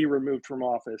you can be removed from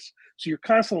office. So you're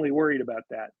constantly worried about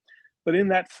that. But in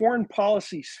that foreign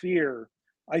policy sphere,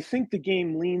 I think the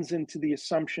game leans into the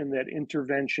assumption that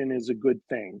intervention is a good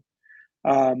thing.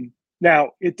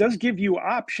 Now, it does give you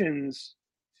options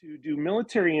to do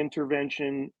military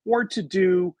intervention or to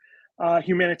do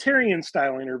humanitarian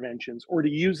style interventions, or to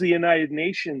use the United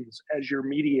Nations as your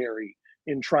mediary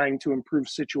in trying to improve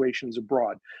situations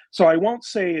abroad. So I won't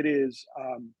say it is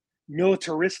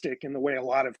militaristic in the way a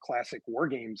lot of classic war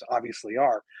games obviously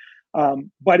are,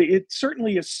 but it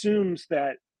certainly assumes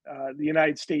that the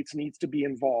United States needs to be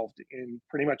involved in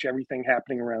pretty much everything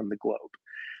happening around the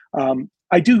globe.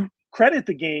 I do credit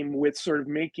the game with sort of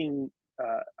making,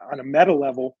 on a meta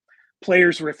level,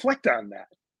 players reflect on that,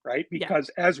 right? Because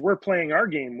as we're playing our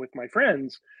game with my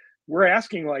friends, we're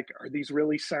asking, like, are these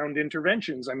really sound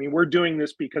interventions? I mean, we're doing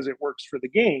this because it works for the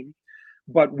game,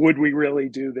 but would we really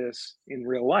do this in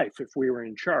real life if we were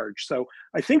in charge? So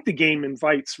I think the game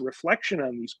invites reflection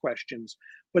on these questions,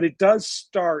 but it does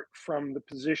start from the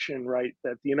position, right,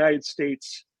 that the United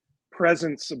States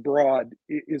presence abroad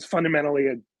is fundamentally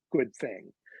a good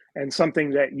thing and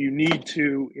something that you need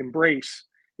to embrace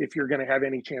if you're going to have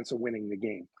any chance of winning the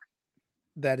game.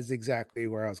 That is exactly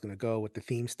where I was going to go with the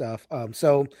theme stuff.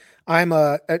 So I'm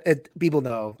people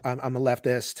know I'm a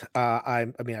leftist. I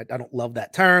don't love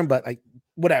that term, but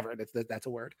whatever. That's a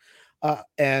word.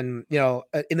 And in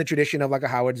the tradition of like a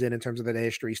Howard Zinn in terms of the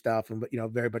history stuff, and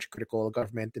very much critical of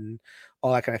government and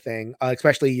all that kind of thing,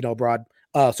 especially abroad.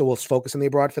 So we'll focus on the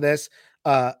abroad for this.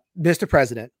 Mr.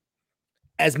 President,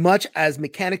 as much as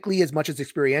mechanically, as much as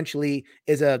experientially,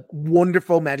 is a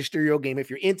wonderful magisterial game. If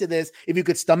you're into this, if you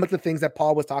could stomach the things that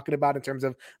Paul was talking about in terms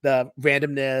of the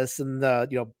randomness and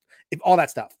the, if all that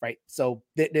stuff, right? So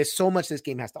there's so much this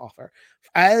game has to offer.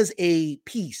 As a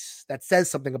piece that says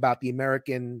something about the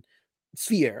American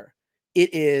sphere, it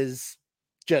is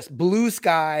just blue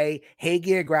sky, hey,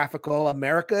 geographical,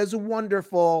 America is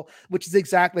wonderful, which is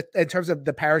exactly in terms of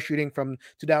the parachuting from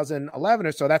 2011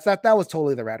 or so. That was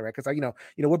totally the rhetoric. It's like,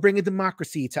 we're bringing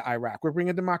democracy to Iraq. We're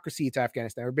bringing democracy to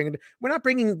Afghanistan. We're not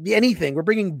bringing anything. We're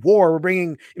bringing war. We're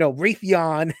bringing,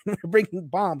 Raytheon. We're bringing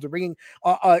bombs. We're bringing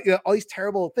all these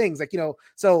terrible things. Like,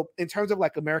 so in terms of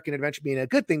like American adventure being a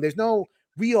good thing, there's no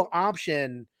real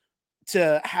option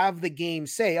to have the game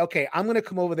say, okay, I'm going to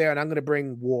come over there and I'm going to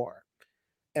bring war.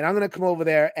 And I'm going to come over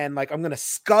there and like, I'm going to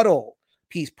scuttle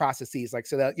peace processes. Like,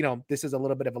 so that, this is a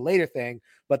little bit of a later thing,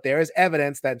 but there is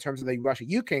evidence that in terms of the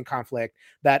Russia-Ukraine conflict,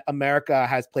 that America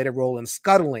has played a role in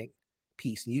scuttling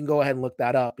peace. And you can go ahead and look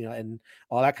that up, and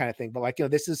all that kind of thing. But like,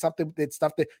 this is something, it's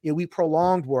stuff that, we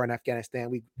prolonged war in Afghanistan.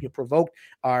 We provoked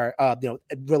our,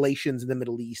 relations in the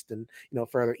Middle East and,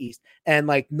 further east. And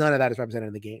like, none of that is represented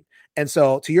in the game. And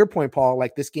so to your point, Paul,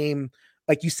 like this game,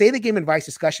 like you say the game invites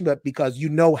discussion, but because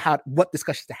what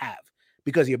discussions to have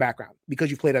because of your background, because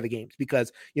you've played other games,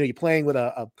 because you're playing with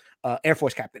a Air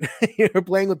Force captain, you're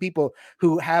playing with people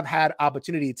who have had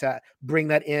opportunity to bring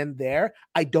that in there.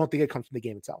 I don't think it comes from the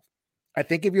game itself. I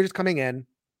think if you're just coming in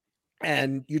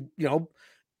and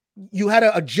you had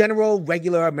a general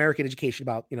regular American education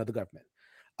about the government,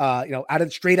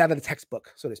 straight out of the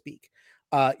textbook, so to speak.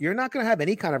 You're not going to have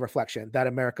any kind of reflection that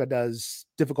America does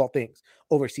difficult things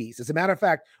overseas. As a matter of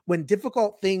fact, when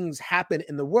difficult things happen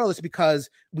in the world, it's because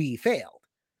we failed,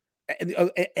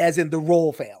 as in the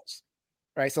role fails,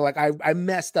 right? So like I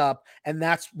messed up, and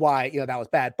that's why that was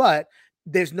bad. But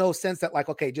there's no sense that like,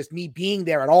 okay, just me being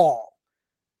there at all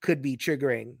could be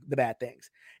triggering the bad things.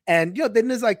 And then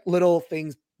there's like little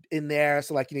things in there.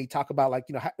 So like, you talk about like,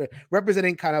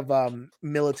 representing kind of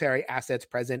military assets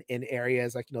present in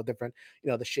areas like, different,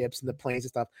 the ships and the planes and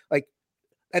stuff. Like,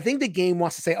 I think the game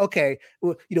wants to say, okay,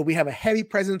 well, we have a heavy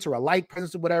presence or a light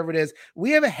presence or whatever it is.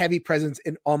 We have a heavy presence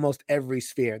in almost every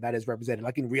sphere that is represented,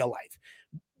 like in real life.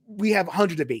 We have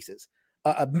hundreds of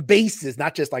bases,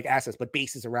 not just like assets, but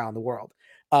bases around the world,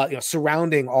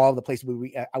 surrounding all of the places where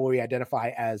we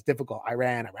identify as difficult,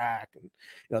 Iran, Iraq,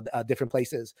 and different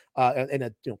places,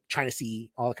 in China Sea,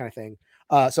 all that kind of thing.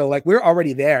 So like we're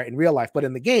already there in real life, but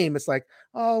in the game, it's like,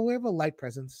 oh, we have a light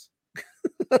presence.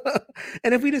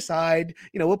 And if we decide,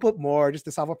 we'll put more just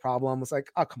to solve a problem, it's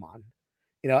like, oh, come on.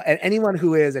 And anyone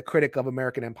who is a critic of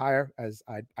American empire, as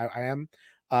I am,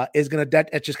 is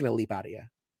it's just gonna leap out of you.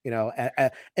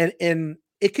 And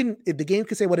the game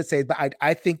can say what it says, but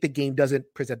I think the game doesn't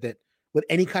present it with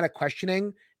any kind of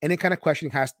questioning. Any kind of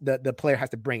questioning the player has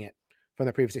to bring it from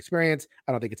the previous experience.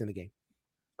 I don't think it's in the game.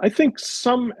 I think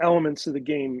some elements of the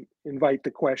game invite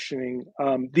the questioning.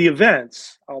 The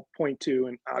events I'll point to,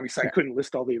 and obviously I couldn't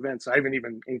list all the events. I haven't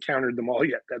even encountered them all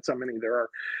yet. That's how many there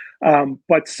are.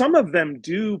 But some of them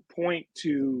do point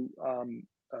to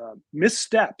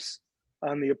missteps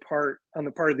on the part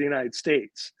of the United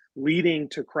States, leading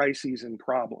to crises and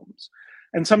problems.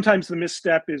 And sometimes the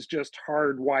misstep is just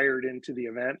hardwired into the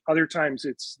event. Other times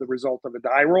it's the result of a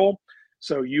die roll.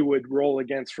 So you would roll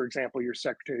against, for example, your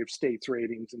Secretary of State's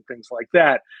ratings and things like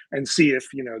that, and see if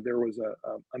there was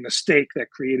a mistake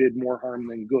that created more harm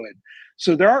than good.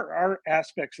 So there are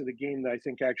aspects of the game that I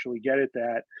think actually get at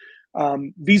that.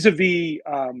 Vis-a-vis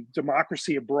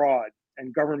democracy abroad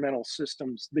and governmental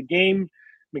systems, the game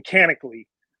mechanically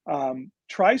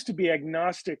tries to be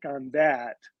agnostic on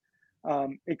that,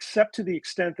 except to the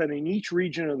extent that in each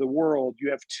region of the world, you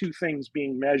have two things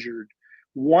being measured.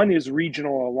 One is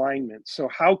regional alignment. So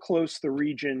how close the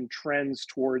region trends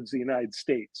towards the United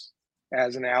States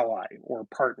as an ally or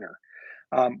partner,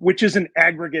 which is an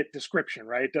aggregate description,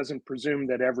 right? It doesn't presume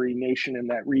that every nation in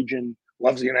that region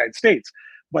loves the United States,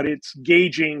 but it's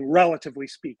gauging, relatively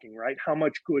speaking, right? How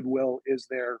much goodwill is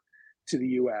there to the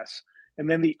US? And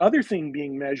then the other thing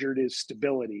being measured is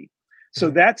stability. So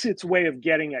that's its way of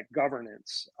getting at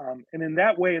governance. And in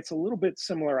that way, it's a little bit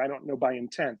similar, I don't know by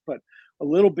intent, but a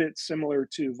little bit similar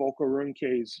to Volker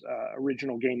Runke's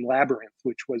original game Labyrinth,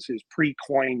 which was his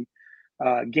pre-coin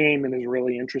game and is a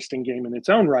really interesting game in its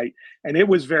own right. And it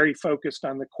was very focused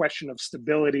on the question of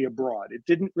stability abroad. It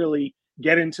didn't really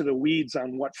get into the weeds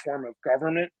on what form of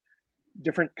government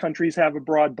different countries have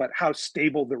abroad, but how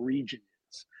stable the region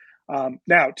is.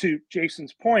 Now, to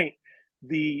Jason's point,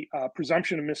 the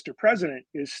presumption of Mr. President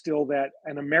is still that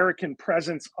an American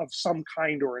presence of some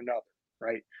kind or another,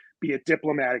 right? be it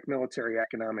diplomatic, military,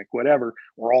 economic, whatever,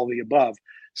 or all the above,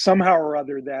 somehow or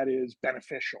other that is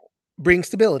beneficial. Bring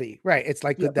stability, right? It's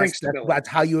like that's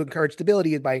how you encourage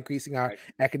stability, is by increasing our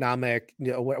economic,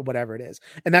 whatever it is.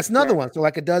 And that's another one. So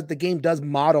like the game does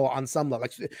model on some level,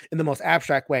 like in the most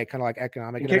abstract way, kind of like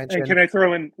economic intervention. And can I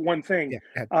throw in one thing?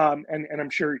 Yeah, and I'm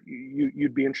sure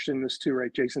you'd be interested in this too,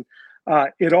 right, Jason?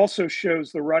 It also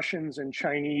shows the Russians and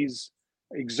Chinese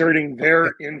exerting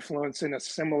their influence in a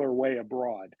similar way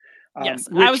abroad. Yes,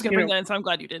 which, I was going to bring that in, so I'm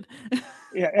glad you did.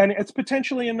 Yeah, and it's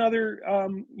potentially another,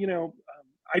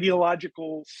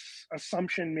 ideological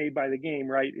assumption made by the game,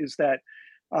 right, is that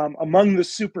among the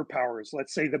superpowers,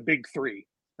 let's say the big three,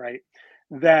 right,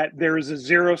 that there is a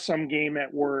zero-sum game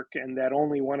at work and that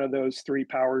only one of those three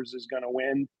powers is going to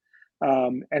win.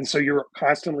 And so you're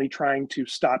constantly trying to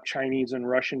stop Chinese and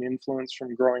Russian influence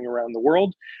from growing around the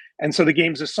world. And so the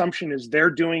game's assumption is they're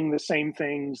doing the same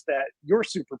things that your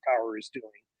superpower is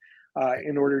doing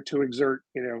in order to exert,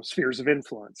 spheres of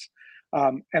influence.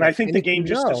 And I think the game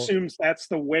just assumes that's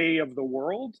the way of the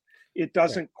world. It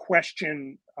doesn't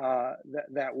question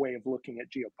that way of looking at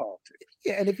geopolitics.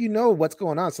 Yeah, and if you know what's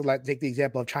going on, so like take the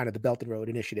example of China, the Belt and Road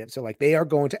Initiative. So like they are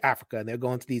going to Africa and they're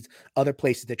going to these other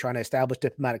places. They're trying to establish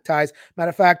diplomatic ties. Matter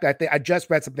of fact, I just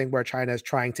read something where China is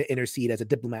trying to intercede as a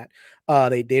diplomat.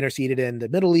 They interceded in the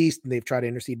Middle East and they've tried to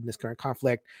intercede in this current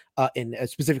conflict, in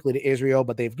specifically to Israel.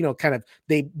 But they've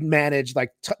they managed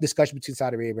like discussion between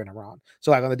Saudi Arabia and Iran.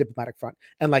 So like on the diplomatic front,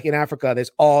 and like in Africa,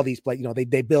 there's all these places.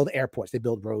 They build airports, they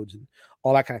build roads, and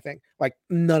all that kind of thing. Like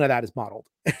none of that is modeled.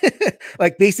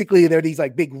 Like basically they're these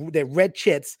like they're red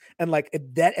chits, and like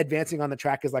that advancing on the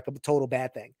track is like a total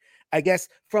bad thing. I guess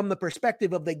from the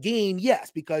perspective of the game,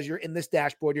 yes, because you're in this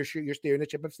dashboard, you're steering the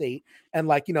ship of state, and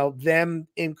like, them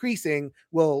increasing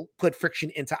will put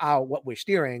friction into what we're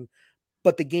steering.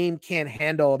 But the game can't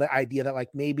handle the idea that like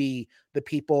maybe the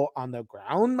people on the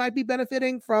ground might be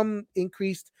benefiting from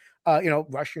increased,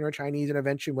 Russian or Chinese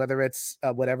intervention, whether it's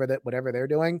whatever they're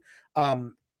doing.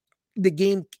 The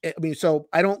game, so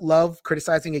I don't love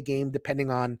criticizing a game depending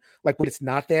on like when it's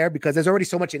not there, because there's already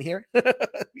so much in here.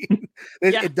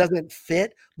 It doesn't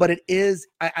fit, but it is.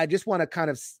 I just want to kind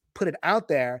of put it out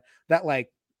there that like,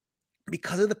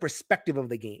 because of the perspective of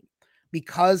the game,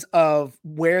 because of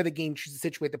where the game should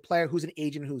situate the player, who's an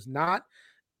agent, who's not,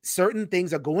 certain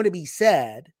things are going to be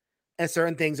said and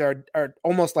certain things are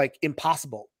almost like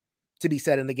impossible to be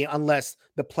said in the game unless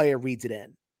the player reads it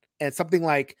in. And something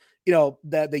like,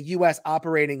 the US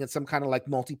operating in some kind of like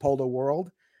multipolar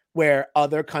world where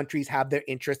other countries have their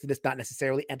interest and it's not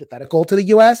necessarily antithetical to the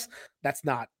US, that's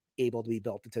not able to be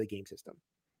built into the game system.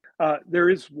 There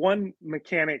is one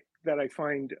mechanic that I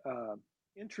find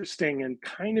interesting and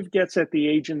kind of gets at the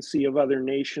agency of other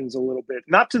nations a little bit,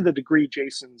 not to the degree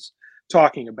Jason's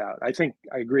talking about. I think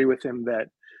I agree with him that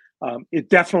it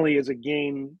definitely is a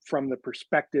game from the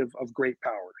perspective of great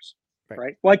powers,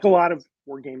 right? Like a lot of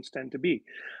war games tend to be.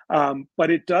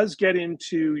 But it does get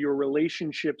into your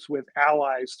relationships with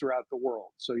allies throughout the world.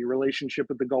 So your relationship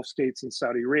with the Gulf states and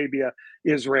Saudi Arabia,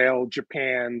 Israel,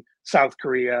 Japan, South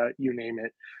Korea, you name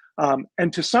it.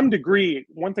 And to some degree,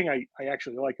 one thing I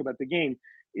actually like about the game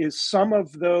is some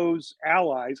of those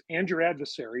allies and your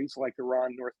adversaries like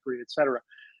Iran, North Korea, etc.,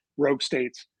 rogue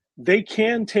states, they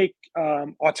can take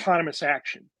autonomous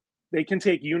action. They can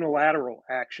take unilateral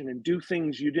action and do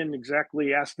things you didn't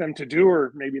exactly ask them to do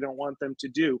or maybe don't want them to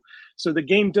do. So the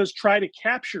game does try to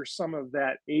capture some of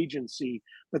that agency,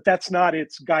 but that's not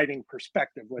its guiding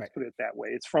perspective. Let's put it that way.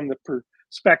 It's from the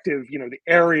perspective, the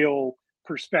aerial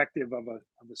perspective of a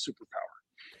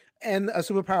superpower. And a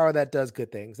superpower that does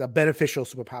good things, a beneficial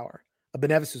superpower, a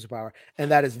beneficent superpower.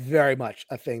 And that is very much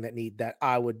a thing that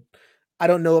I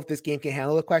don't know if this game can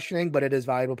handle the questioning, but it is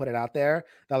valuable to put it out there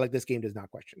that like this game does not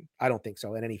question. I don't think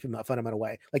so in any fundamental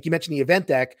way. Like you mentioned the event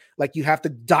deck, like you have to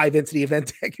dive into the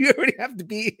event deck. You already have to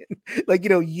be in, like,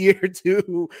 year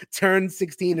 2, turn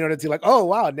 16 in order to like, oh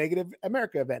wow, negative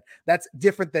America event. That's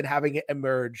different than having it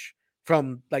emerge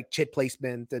from like chit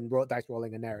placement and dice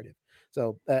rolling a narrative.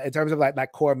 So in terms of like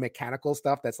that core mechanical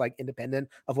stuff that's like independent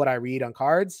of what I read on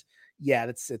cards, yeah,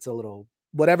 it's a little,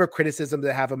 whatever criticisms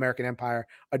that have American Empire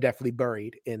are definitely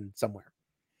buried in somewhere.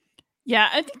 Yeah,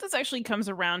 I think this actually comes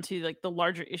around to like the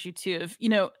larger issue too of,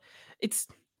 it's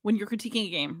when you're critiquing a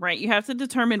game, right? You have to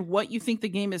determine what you think the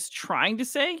game is trying to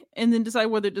say and then decide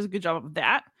whether it does a good job of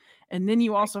that. And then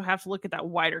you also have to look at that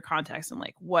wider context and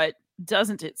like, what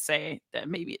doesn't it say that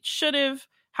maybe it should have?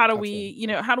 How do we,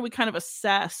 how do we kind of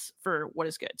assess for what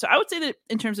is good? So I would say that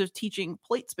in terms of teaching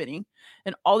plate spinning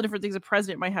and all the different things a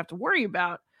president might have to worry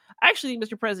about, actually,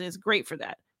 Mr. President is great for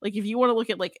that. Like, if you want to look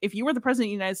at, like, if you were the president of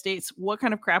the United States, what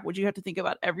kind of crap would you have to think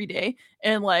about every day?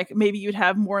 And like, maybe you'd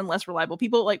have more and less reliable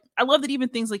people. Like, I love that even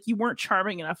things like you weren't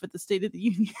charming enough at the State of the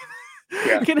Union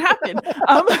can happen.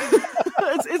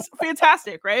 It's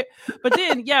fantastic, right? But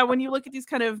then, yeah, when you look at these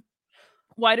kind of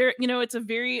wider, it's a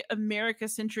very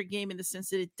America-centric game in the sense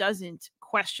that it doesn't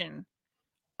question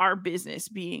our business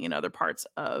being in other parts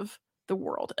of the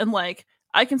world. And like,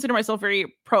 I consider myself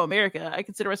very pro-America. I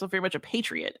consider myself very much a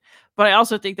patriot, but I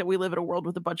also think that we live in a world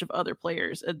with a bunch of other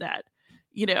players, and that,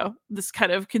 this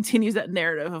kind of continues that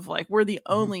narrative of like, we're the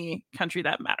only country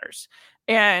that matters.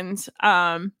 And,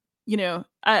 I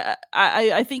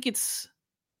think it's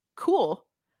cool,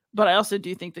 but I also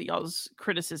do think that y'all's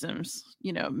criticisms,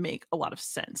 make a lot of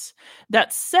sense.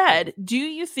 That said, do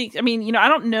you think, I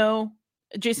don't know,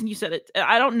 Jason, you said it.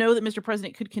 I don't know that Mr.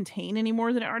 President could contain any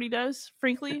more than it already does,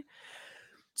 frankly.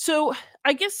 So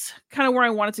I guess kind of where I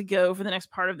wanted to go for the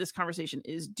next part of this conversation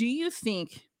is, do you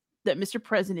think that Mr.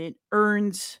 President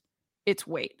earns its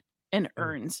weight and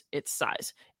earns its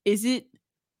size? Is it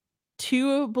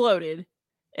too bloated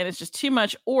and it's just too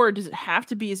much, or does it have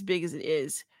to be as big as it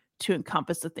is to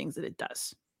encompass the things that it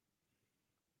does?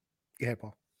 Yeah,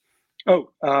 Paul.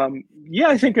 Yeah,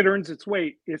 I think it earns its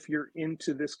weight if you're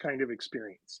into this kind of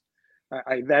experience.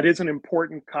 That is an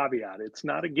important caveat. It's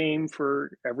not a game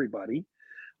for everybody.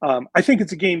 I think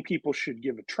it's a game people should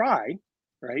give a try,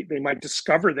 right? They might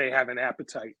discover they have an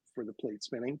appetite for the plate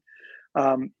spinning.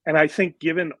 And I think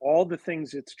given all the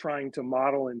things it's trying to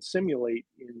model and simulate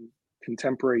in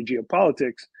contemporary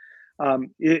geopolitics,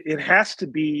 it has to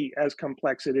be as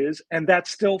complex as it is, and that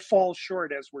still falls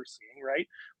short, as we're seeing, right?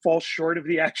 Falls short of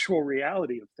the actual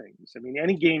reality of things. I mean,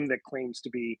 any game that claims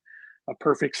to be a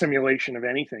perfect simulation of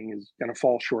anything is going to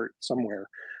fall short somewhere.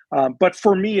 But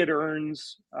for me, it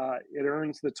earns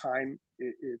the time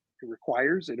it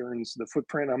requires. It earns the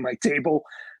footprint on my table.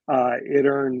 It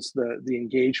earns the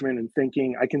engagement and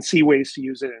thinking. I can see ways to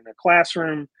use it in a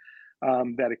classroom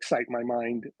that excite my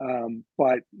mind.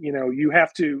 But you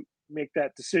have to make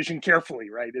that decision carefully,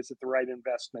 right? Is it the right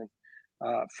investment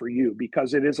for you?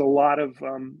 Because it is a lot of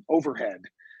overhead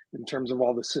in terms of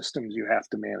all the systems you have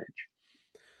to manage.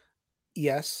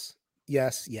 Yes.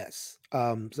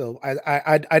 So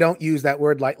I don't use that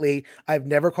word lightly. I've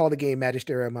never called a game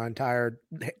magisterial in my entire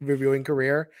reviewing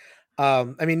career.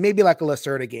 Maybe like a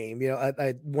Lacerda game,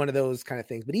 one of those kind of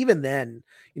things. But even then,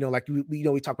 like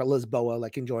we talk about Lisboa,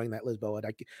 like enjoying that Lisboa.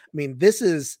 This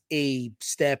is a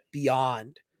step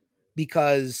beyond,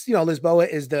 because Lisboa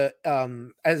is the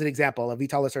as an example, a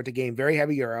Vital Lacerda game, very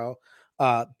heavy Euro.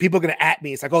 People are gonna at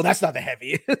me. It's like, oh, that's not the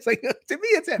heavy. It's like, to me,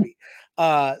 it's heavy.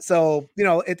 So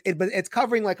but it's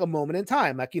covering like a moment in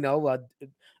time. Like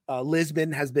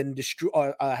Lisbon has been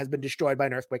destroyed by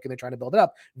an earthquake, and they're trying to build it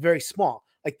up. Very small.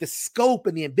 Like the scope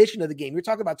and the ambition of the game. You're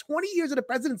talking about 20 years of the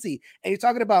presidency, and you're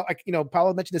talking about, like,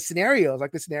 Paolo mentioned the scenarios.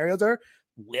 Like the scenarios are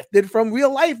lifted from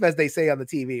real life, as they say on the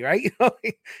TV, right?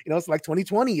 It's like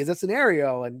 2020 is a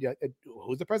scenario, and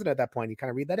who's the president at that point? You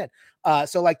kind of read that in.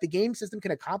 So like the game system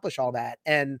can accomplish all that,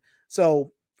 and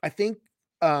so I think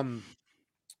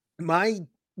my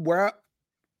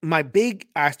big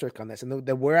asterisk on this, and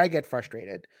the where I get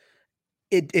frustrated,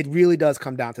 it really does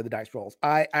come down to the dice rolls.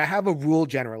 I have a rule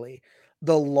generally: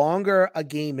 the longer a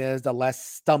game is, the less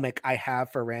stomach I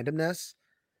have for randomness.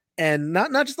 And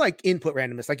not just like input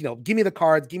randomness, like, give me the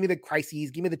cards, give me the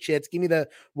crises, give me the chits, give me the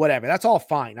whatever. That's all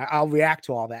fine. I'll react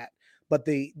to all that. But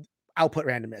the output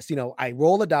randomness, I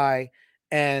roll a die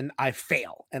and I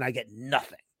fail and I get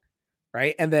nothing.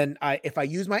 Right. And then if I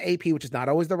use my AP, which is not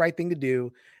always the right thing to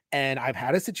do, and I've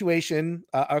had a situation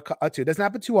or two, it doesn't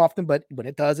happen too often, but when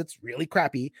it does, it's really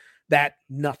crappy, that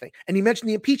nothing. And you mentioned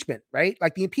the impeachment, right?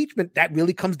 Like the impeachment, that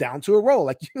really comes down to a roll.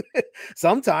 Like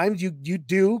sometimes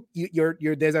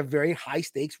there's a very high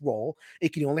stakes roll.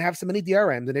 It can only have so many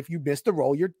DRMs. And if you miss the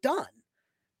roll, you're done.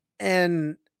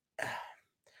 And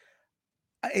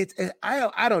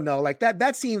I don't know, like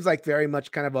that seems like very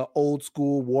much kind of an old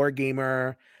school war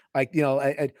gamer. Like,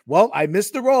 I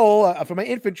missed the roll for my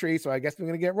infantry, so I guess I'm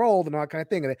going to get rolled and all that kind of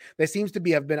thing. And there seems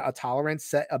to have been a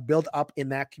tolerance built up in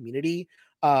that community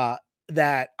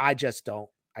that I just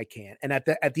I can't. And at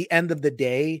the end of the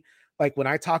day, like when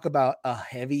I talk about a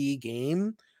heavy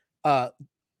game,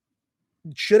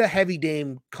 should a heavy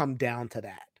game come down to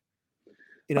that?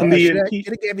 Should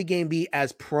a heavy game be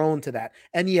as prone to that?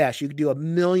 And yes, you could do a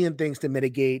million things to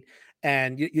mitigate,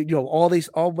 and all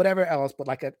whatever else, but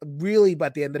like really, but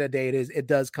at the end of the day, it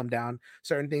does come down.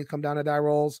 Certain things come down to die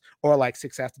rolls, or like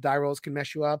success to die rolls can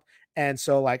mess you up. And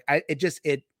so like I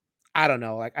don't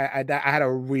know, like I had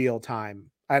a real time.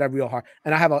 I had a real hard,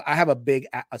 and I have a big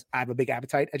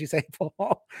appetite, as you say, for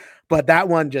all, but that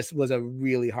one just was a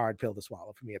really hard pill to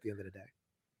swallow for me at the end of the day.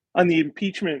 On the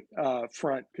impeachment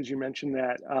front, because you mentioned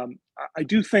that, I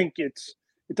do think it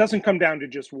doesn't come down to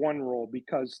just one role,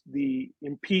 because the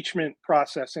impeachment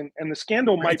process and the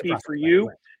scandal might be for you.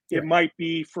 Right. It might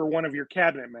be for one of your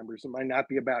cabinet members. It might not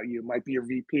be about you. It might be your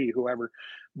VP, whoever.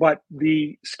 But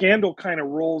the scandal kind of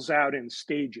rolls out in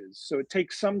stages. So it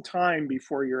takes some time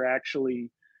before you're actually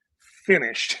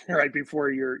finished, right?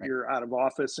 Before you're out of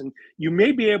office. And you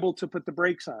may be able to put the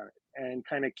brakes on it and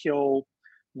kind of kill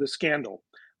the scandal.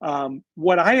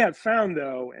 What I have found,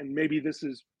 though, and maybe this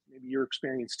is your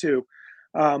experience too,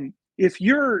 if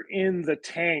you're in the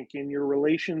tank in your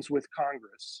relations with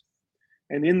Congress,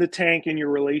 and in the tank in your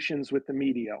relations with the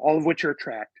media, all of which are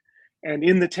tracked, and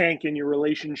in the tank in your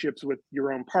relationships with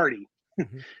your own party,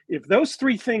 if those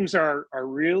three things are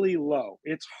really low,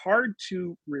 it's hard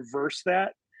to reverse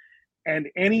that. And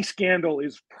any scandal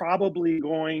is probably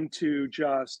going to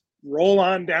just roll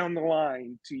on down the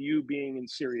line to you being in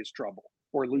serious trouble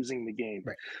or losing the game.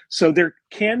 Right. So there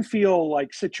can feel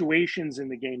like situations in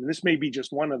the game, and this may be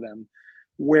just one of them,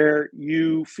 where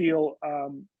you feel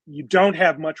you don't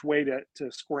have much way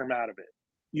to squirm out of it.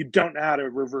 You don't know how to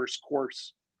reverse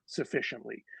course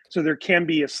sufficiently. So there can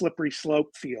be a slippery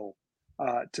slope feel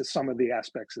to some of the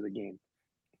aspects of the game.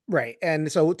 Right.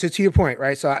 And so to your point,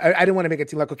 right? So I didn't want to make it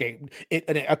seem like, okay,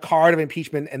 a card of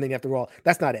impeachment and then you have to roll.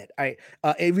 That's not it.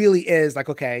 It really is like,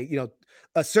 okay,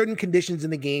 certain conditions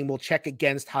in the game will check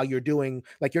against how you're doing,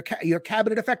 like your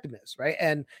cabinet effectiveness, right?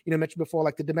 And mentioned before,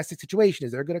 like the domestic situation,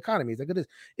 is there a good economy? Is there good,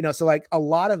 so like a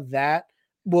lot of that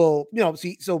will,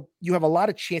 so you have a lot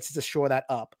of chances to shore that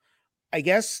up. I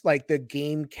guess like the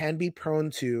game can be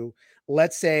prone to,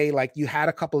 let's say like you had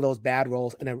a couple of those bad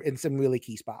rolls in some really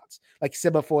key spots. Like you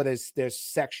said before, there's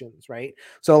sections, right?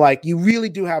 So like you really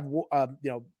do have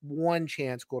one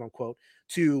chance, quote unquote,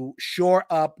 to shore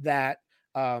up that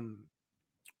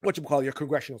your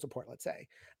congressional support, let's say.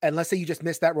 And let's say you just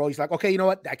missed that roll. He's like, okay, you know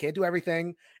what? I can't do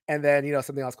everything. And then,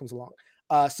 something else comes along.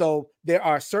 So there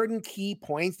are certain key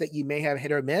points that you may have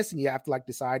hit or miss and you have to like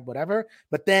decide whatever,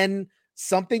 but then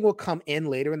something will come in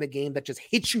later in the game that just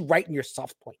hits you right in your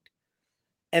soft point.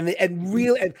 And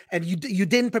you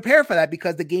didn't prepare for that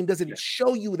because the game doesn't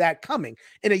show you that coming.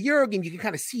 In a Euro game, you can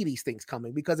kind of see these things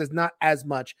coming because there's not as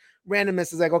much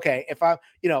randomness. It's like, okay, if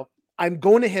I'm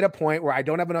going to hit a point where I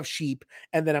don't have enough sheep,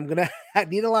 and then I'm going to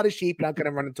need a lot of sheep, and I'm going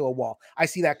to run into a wall. I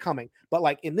see that coming. But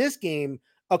like in this game,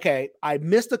 okay, I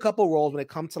missed a couple rolls when it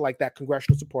comes to like that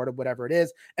congressional support or whatever it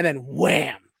is, and then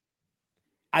wham!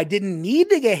 I didn't need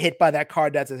to get hit by that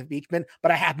card that's an impeachment,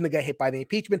 but I happened to get hit by the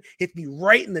impeachment, hit me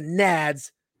right in the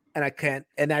nads, and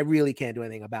I really can't do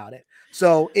anything about it.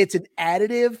 So it's an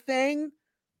additive thing,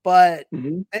 but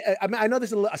I know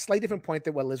there's a slightly different point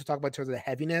than what Liz was talking about in terms of the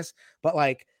heaviness, but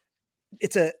like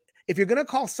if you're going to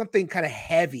call something kind of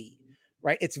heavy,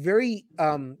 right? It's very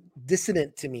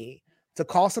dissonant to me to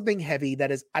call something heavy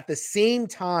that is at the same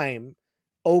time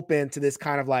open to this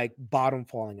kind of like bottom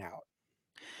falling out.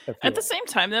 At the same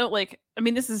time, though, like, I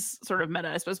mean, this is sort of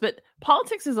meta, I suppose, but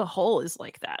politics as a whole is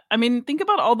like that. I mean, think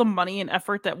about all the money and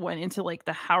effort that went into like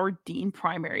the Howard Dean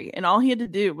primary, and all he had to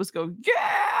do was go,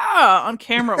 yeah, on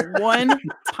camera one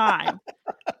time,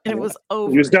 and it was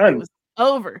over. He was done. It was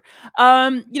over.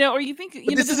 Or you think,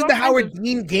 this isn't the Howard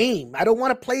Dean game. I don't want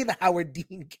to play the Howard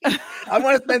Dean game. I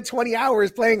want to spend 20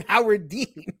 hours playing Howard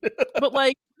Dean. But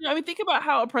like, think about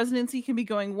how a presidency can be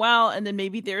going well, and then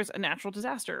maybe there's a natural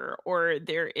disaster, or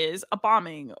there is a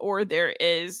bombing, or there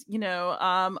is,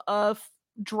 a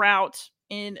drought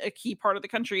in a key part of the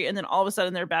country, and then all of a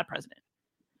sudden they're a bad president.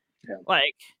 Yeah.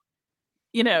 Like,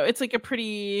 it's like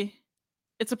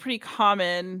it's a pretty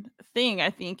common thing, I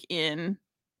think, in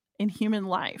human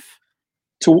life.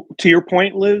 To your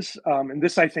point, Liz, and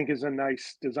this I think is a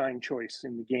nice design choice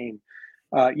in the game.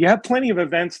 You have plenty of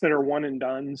events that are one and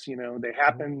dones. They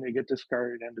happen, they get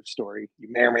discarded, end of story. You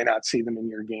may or may not see them in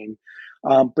your game.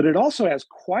 But it also has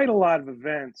quite a lot of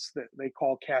events that they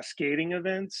call cascading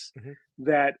events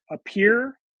that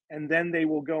appear, and then they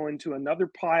will go into another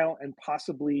pile and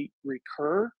possibly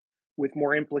recur with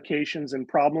more implications and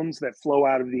problems that flow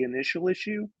out of the initial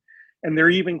issue. And there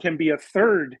even can be a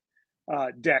third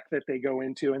deck that they go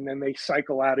into, and then they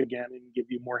cycle out again and give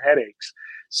you more headaches.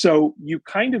 So you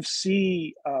kind of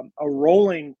see a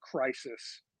rolling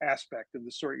crisis aspect of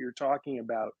the sort you're talking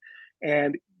about.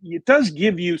 And it does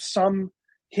give you some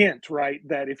hint, right,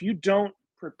 that if you don't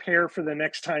prepare for the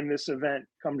next time this event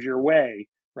comes your way,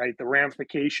 right, the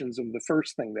ramifications of the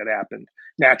first thing that happened,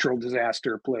 natural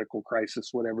disaster, political crisis,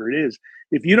 whatever it is,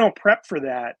 if you don't prep for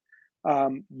that,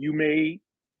 you may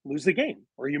lose the game,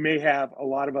 or you may have a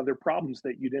lot of other problems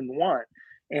that you didn't want.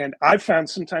 And I've found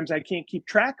sometimes I can't keep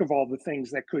track of all the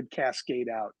things that could cascade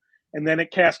out. And then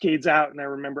it cascades out, and I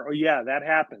remember, oh, yeah, that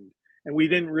happened. And we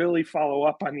didn't really follow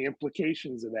up on the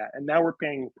implications of that. And now we're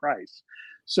paying the price.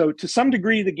 So to some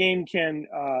degree, the game can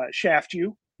shaft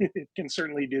you. It can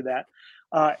certainly do that.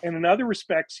 And in other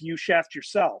respects, you shaft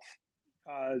yourself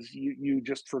because you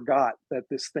just forgot that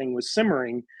this thing was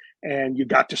simmering and you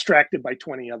got distracted by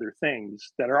 20 other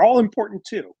things that are all important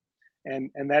too.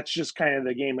 And that's just kind of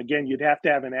the game. Again, you'd have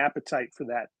to have an appetite for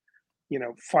that,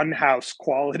 fun house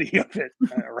quality of it,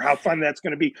 or how fun that's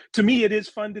going to be. To me, it is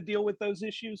fun to deal with those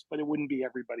issues, but it wouldn't be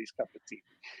everybody's cup of tea.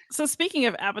 So speaking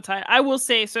of appetite, I will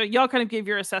say, so y'all kind of gave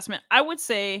your assessment. I would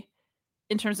say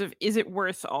in terms of, is it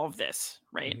worth all of this,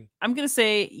 right? Mm-hmm. I'm going to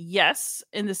say yes,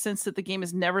 in the sense that the game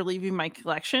is never leaving my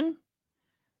collection,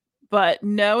 but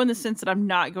no, in the sense that I'm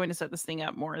not going to set this thing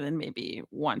up more than maybe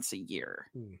once a year.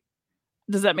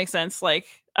 Does that make sense? Like,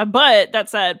 but that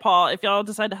said, Paul, if y'all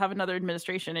decide to have another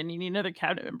administration and you need another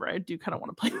cabinet member, I do kind of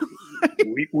want to play.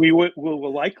 we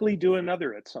will likely do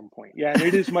another at some point. Yeah, and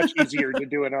it is much easier to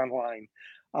do it online.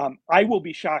 I will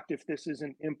be shocked if this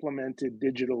isn't implemented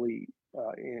digitally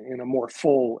in a more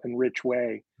full and rich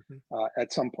way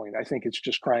at some point. I think it's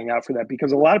just crying out for that,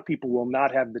 because a lot of people will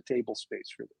not have the table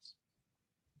space for this.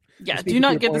 Yeah, do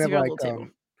not get this available table.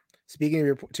 Speaking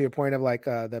to your point of like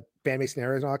the fan-made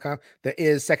scenarios and all that kind of, there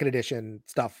is second edition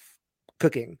stuff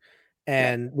cooking,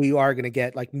 and we are going to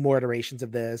get like more iterations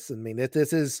of this. I mean,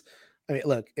 this is, I mean,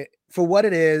 look, for what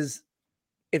it is,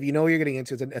 if you know what you're getting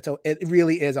into, it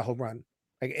really is a home run.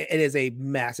 Like it is a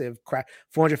massive crack,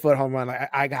 400-foot home run. Like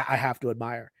I have to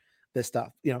admire this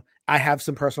stuff. I have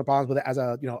some personal problems with it as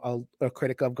a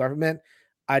critic of government.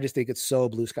 I just think it's so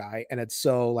blue sky, and it's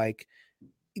so like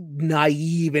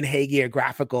naive and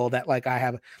hagiographical that like I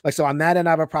have like, so on that end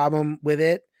I have a problem with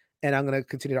it, and I'm going to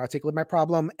continue to articulate my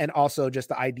problem. And also just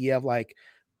the idea of like,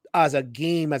 as a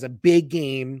big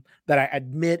game that I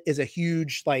admit is a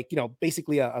huge, like,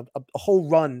 basically a whole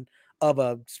run of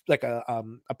a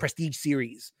prestige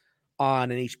series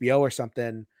on an HBO or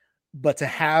something, but to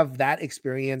have that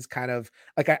experience kind of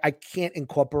like, I can't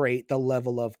incorporate the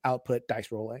level of output dice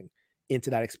rolling into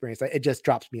that experience. It just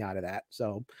drops me out of that.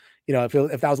 So,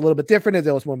 if that was a little bit different, if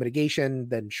there was more mitigation,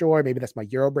 then sure, maybe that's my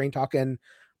Euro brain talking.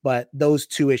 But those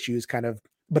two issues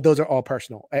but those are all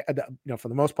personal. For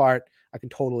the most part, I can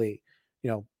totally,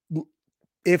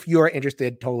 if you're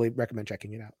interested, totally recommend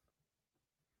checking it out.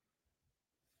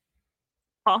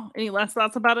 Paul, any last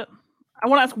thoughts about it? I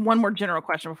want to ask one more general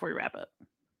question before we wrap it.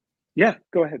 Yeah,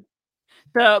 go ahead.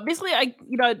 So basically,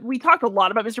 we talked a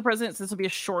lot about Mr. President, so this will be a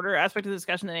shorter aspect of the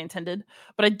discussion than I intended.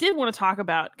 But I did want to talk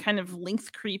about kind of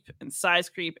length creep and size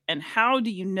creep, and how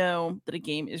do you know that a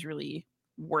game is really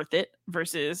worth it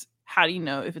versus how do you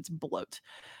know if it's bloat?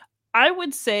 I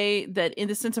would say that in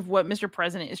the sense of what Mr.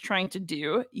 President is trying to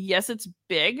do, yes, it's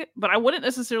big, but I wouldn't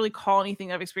necessarily call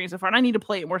anything I've experienced so far, and I need to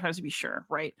play it more times to be sure,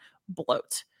 right?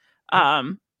 Bloat.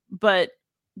 But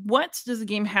what does the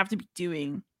game have to be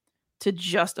doing to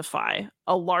justify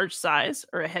a large size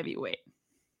or a heavy weight?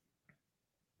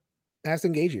 It has to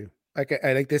engage you. Like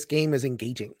I think this game is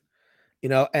engaging,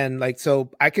 and like, so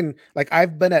I can, like,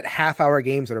 I've been at half-hour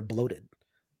games that are bloated.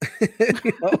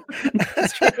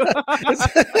 That's true.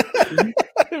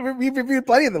 We've reviewed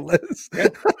plenty of the list.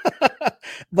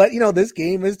 But this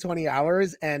game is 20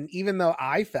 hours, and even though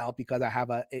I felt, because I have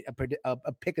a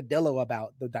picadillo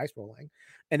about the dice rolling,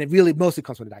 and it really mostly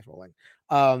comes from the dice rolling,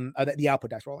 the output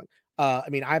dice rolling. I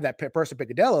mean, I have that person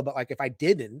picadillo, but like if I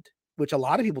didn't, which a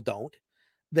lot of people don't,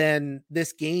 then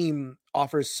this game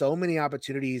offers so many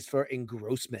opportunities for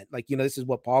engrossment. Like, this is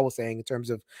what Paul was saying in terms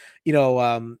of,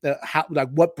 how, like,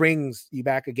 what brings you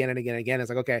back again and again and again. It's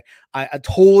like, okay, a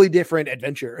totally different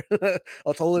adventure, a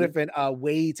totally different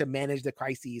way to manage the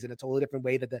crises, and a totally different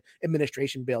way that the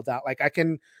administration builds out. Like I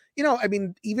can, I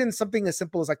mean, even something as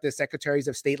simple as like the secretaries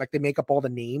of state, like they make up all the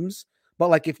names. But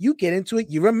like, if you get into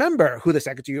it, you remember who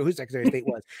Secretary of State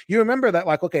was. You remember that,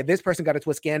 like, okay, this person got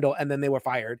into a scandal and then they were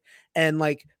fired. And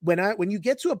like, when you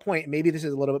get to a point, maybe this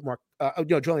is a little bit more,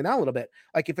 drilling down a little bit.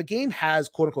 Like, if a game has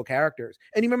quote unquote characters,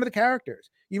 and you remember the characters,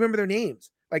 you remember their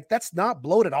names, like that's not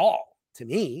bloat at all to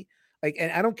me. Like,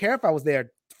 and I don't care if I was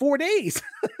there 4 days.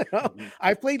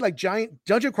 I've played like giant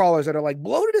dungeon crawlers that are like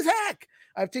bloated as heck.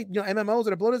 I've taken MMOs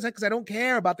that are bloated as heck because I don't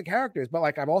care about the characters. But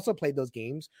like, I've also played those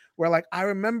games where like I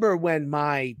remember when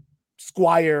my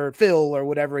Squire Phil or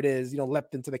whatever it is,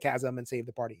 leapt into the chasm and saved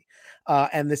the party.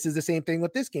 And this is the same thing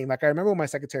with this game. Like I remember when my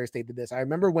Secretary of State did this. I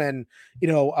remember when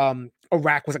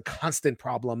Iraq was a constant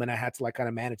problem and I had to like kind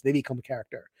of manage. They become a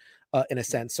character in a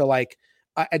sense. So like,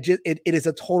 it is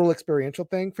a total experiential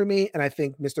thing for me. And I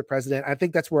think Mr. President, I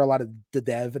think that's where a lot of the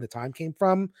dev and the time came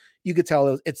from. You could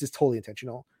tell it's just totally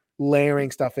intentional,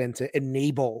 layering stuff in to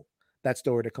enable that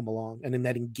story to come along and in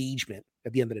that engagement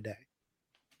at the end of the day.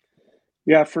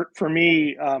 Yeah, for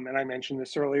me, and I mentioned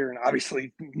this earlier, and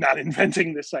obviously not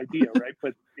inventing this idea, right?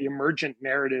 But the emergent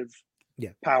narrative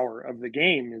power of the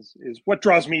game is what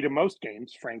draws me to most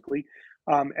games, frankly.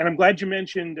 And I'm glad you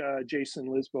mentioned Jason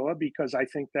Lisboa, because I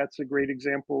think that's a great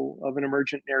example of an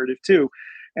emergent narrative too.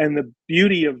 And the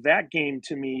beauty of that game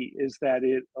to me is that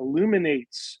it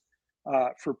illuminates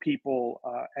for people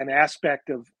an aspect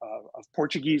of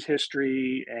Portuguese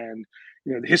history and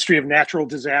the history of natural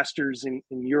disasters in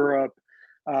Europe.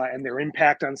 And their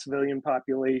impact on civilian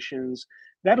populations.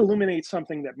 That illuminates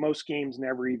something that most games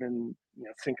never even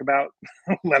think about,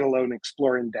 let alone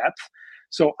explore in depth.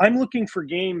 So I'm looking for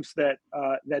games that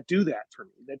do that for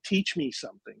me, that teach me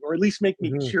something, or at least make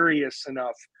me curious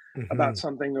enough about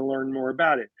something to learn more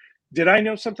about it. Did I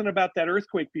know something about that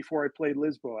earthquake before I played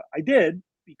Lisboa? I did,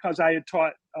 because I had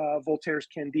taught Voltaire's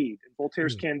Candide. And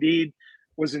Voltaire's Candide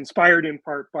was inspired in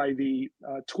part by the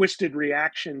twisted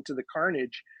reaction to the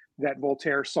carnage that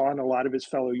Voltaire saw in a lot of his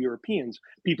fellow Europeans,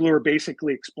 people who are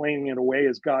basically explaining it away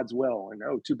as God's will, and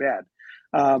too bad.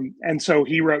 And so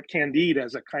he wrote Candide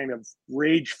as a kind of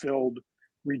rage-filled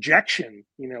rejection,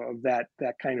 of that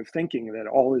kind of thinking, that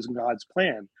all is God's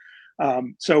plan.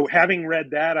 So having read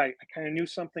that, I kind of knew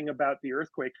something about the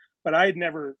earthquake, but I had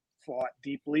never thought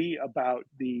deeply about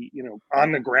the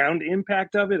on the ground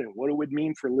impact of it and what it would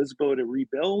mean for Lisboa to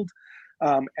rebuild.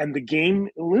 And the game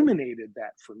illuminated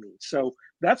that for me. So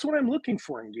that's what I'm looking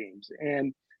for in games.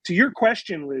 And to your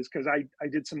question, Liz, because I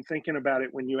did some thinking about it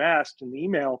when you asked in the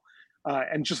email,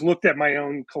 and just looked at my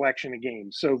own collection of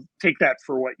games. So take that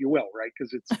for what you will, right?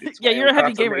 Because it's yeah, you're a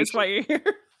heavy gamer. That's why you're here.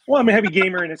 Well, I'm a heavy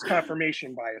gamer, and it's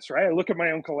confirmation bias, right? I look at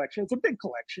my own collection. It's a big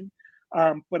collection.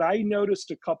 But I noticed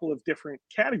a couple of different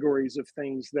categories of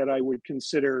things that I would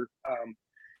consider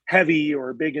heavy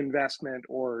or a big investment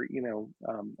or,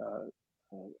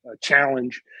 a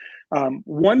challenge.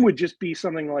 One would just be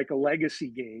something like a legacy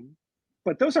game,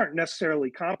 but those aren't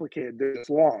necessarily complicated. They're just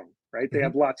long, right? They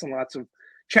have lots and lots of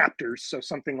chapters. So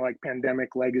something like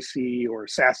Pandemic Legacy or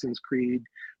Assassin's Creed,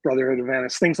 Brotherhood of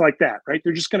Venice, things like that, right?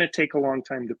 They're just going to take a long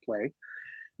time to play.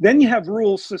 Then you have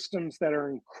rule systems that are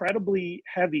incredibly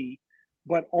heavy,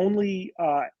 but only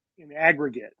in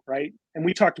aggregate, right? And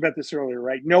we talked about this earlier,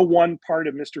 right? No one part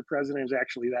of Mr. President is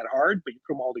actually that hard, but you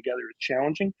put them all together, it's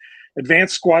challenging.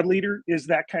 Advanced Squad Leader is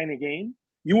that kind of game.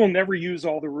 You will never use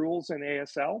all the rules in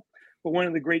ASL, but one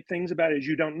of the great things about it is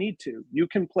you don't need to. You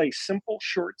can play simple,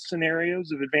 short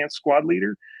scenarios of Advanced Squad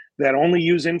Leader that only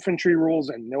use infantry rules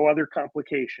and no other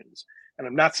complications. And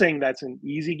I'm not saying that's an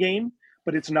easy game,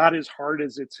 but it's not as hard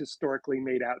as it's historically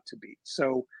made out to be.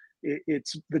 So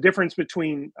it's the difference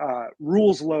between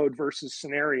rules load versus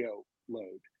scenario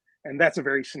load. And that's a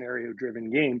very scenario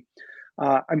driven game.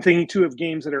 I'm thinking too of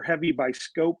games that are heavy by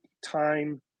scope,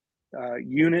 time,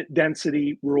 unit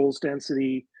density, rules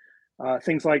density,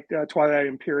 things like Twilight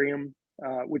Imperium,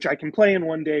 which I can play in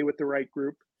one day with the right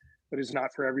group, but is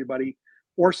not for everybody.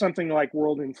 Or something like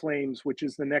World in Flames, which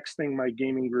is the next thing my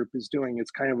gaming group is doing. It's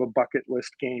kind of a bucket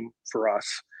list game for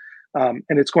us. And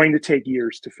it's going to take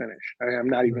years to finish. I'm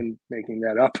not even making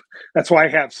that up. That's why I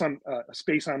have some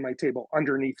space on my table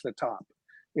underneath the top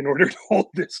in order to hold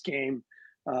this game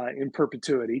in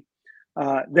perpetuity.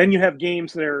 Then you have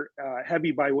games that are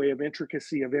heavy by way of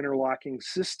intricacy of interlocking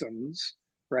systems,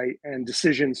 right, and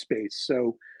decision space.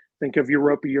 So think of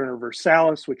Europa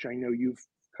Universalis, which I know you've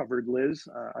covered, Liz.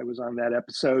 I was on that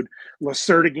episode.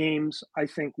 Lacerda games, I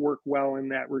think, work well in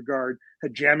that regard.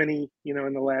 Hegemony,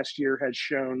 in the last year has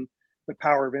shown the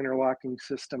power of interlocking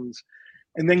systems.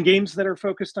 And then games that are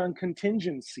focused on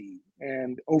contingency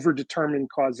and overdetermined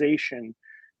causation.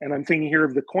 And I'm thinking here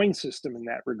of the coin system in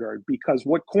that regard, because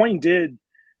what coin did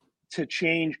to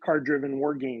change card-driven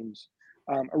war games,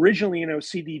 originally,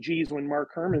 CDGs, when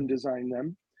Mark Herman designed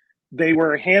them, they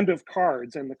were a hand of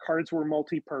cards and the cards were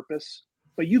multi-purpose,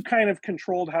 but you kind of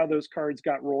controlled how those cards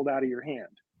got rolled out of your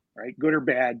hand, right? Good or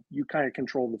bad, you kind of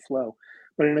control the flow.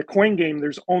 But in a coin game,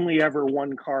 there's only ever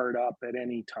one card up at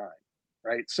any time,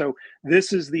 right? So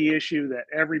this is the issue that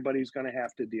everybody's going to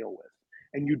have to deal with.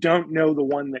 And you don't know the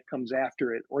one that comes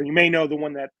after it, or you may know the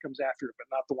one that comes after it,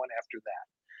 but not the one after that.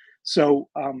 So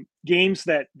games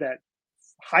that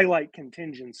highlight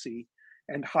contingency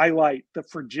and highlight the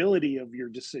fragility of your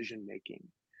decision making.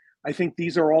 I think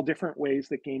these are all different ways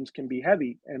that games can be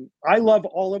heavy. And I love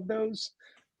all of those,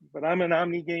 but I'm an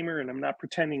omni gamer and I'm not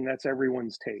pretending that's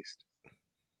everyone's taste.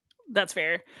 That's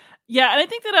fair. Yeah, and I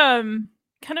think that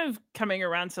kind of coming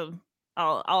around to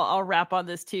I'll wrap on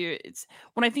this too. It's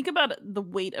when I think about the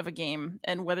weight of a game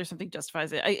and whether something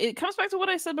justifies it, it comes back to what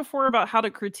I said before about how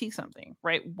to critique something,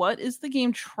 right? What is the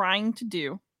game trying to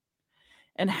do,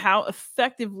 and how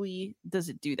effectively does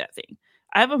it do that thing?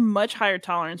 I have a much higher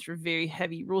tolerance for very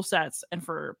heavy rule sets and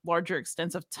for larger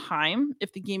extents of time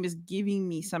if the game is giving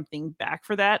me something back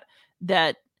for that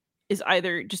is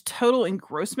either just total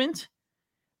engrossment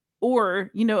or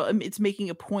it's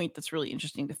making a point that's really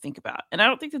interesting to think about. And I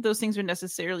don't think that those things are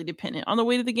necessarily dependent on the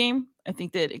weight of the game. I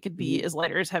think that it could be as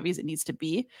light or as heavy as it needs to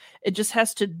be. It just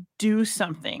has to do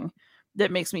something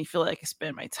that makes me feel like I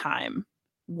spend my time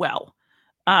well.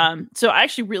 So I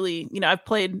actually really, I've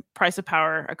played Price of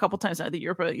Power a couple times now, the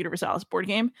Europa Universalis board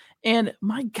game, and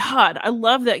my God, I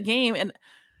love that game. And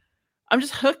I'm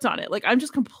just hooked on it. Like, I'm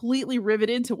just completely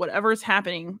riveted to whatever is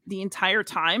happening the entire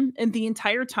time. And the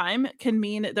entire time can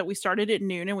mean that we started at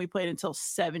noon and we played until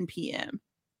 7 p.m.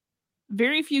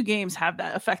 Very few games have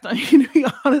that effect on you, to be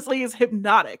honestly. It's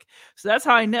hypnotic. So that's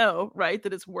how I know, right,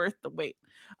 that it's worth the wait.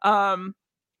 And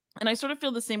I sort of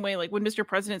feel the same way, like when Mr.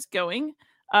 President's going,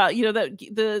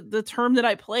 that the term that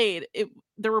I played,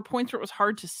 there were points where it was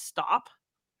hard to stop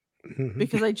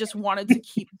because I just wanted to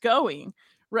keep going.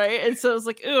 Right. And so it's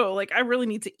like, ooh, like I really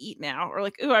need to eat now, or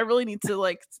like, ooh, I really need to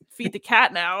like feed the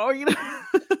cat now,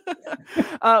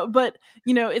 or, but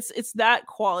it's that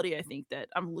quality, I think, that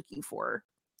I'm looking for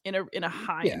in a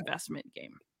high investment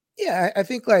game. Yeah, I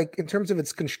think like in terms of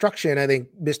its construction, I think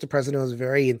Mr. President was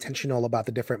very intentional about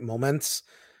the different moments.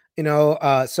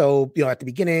 So at the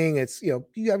beginning, it's you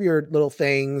have your little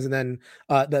things, and then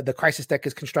the crisis deck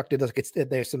is constructed like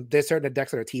there's certain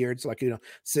decks that are tiered, so like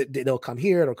so they'll come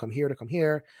here, it'll come here, it'll come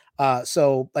here.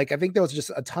 So like I think there was just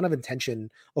a ton of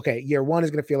intention. Okay, year one is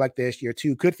going to feel like this, year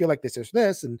two could feel like this, there's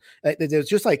this, and there's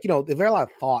just like there's very a lot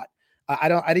of thought.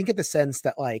 I didn't get the sense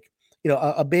that like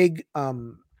a big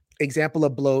example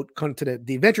of bloat come to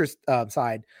the adventures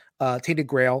side. Tainted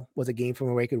Grail was a game from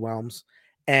Awakened Realms.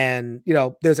 And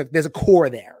there's a core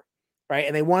there, right?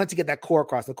 And they wanted to get that core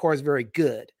across. The core is very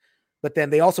good, but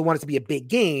then they also want it to be a big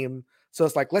game. So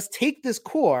it's like, let's take this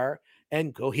core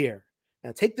and go here,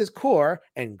 and take this core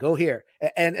and go here.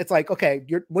 And it's like, okay,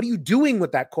 what are you doing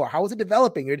with that core? How is it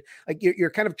developing? You're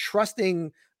kind of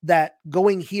trusting that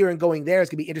going here and going there is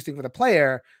gonna be interesting for the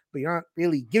player, but you're not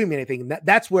really giving me anything. And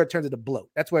that's where it turns into bloat.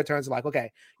 That's where it turns to like,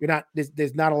 okay, you're not.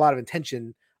 There's not a lot of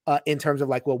intention. In terms of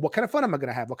like, well, what kind of fun am I going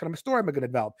to have? What kind of story am I going to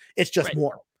develop? It's just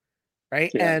more, right?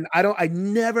 Yeah. And I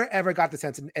never ever got the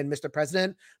sense in Mr.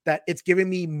 President that it's giving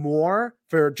me more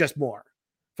for just more,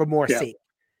 for more sake.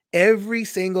 Every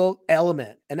single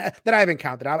element, and that I haven't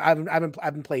counted. I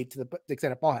haven't played to the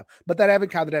extent of Paul have, but that I haven't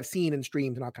counted. I've seen in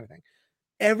streams and all kind of thing.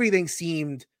 Everything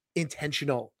seemed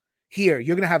intentional. Here,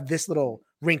 you're going to have this little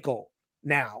wrinkle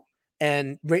now,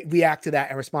 and react to that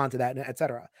and respond to that, and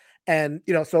etc. And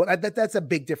so that's a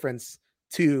big difference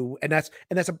too, and that's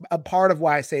a part of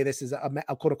why I say this is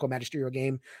a quote unquote magisterial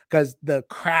game, because the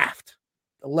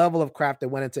level of craft that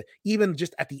went into even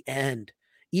just at the end,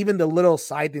 even the little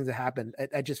side things that happened.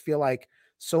 I just feel like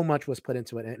so much was put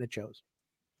into it, and it shows.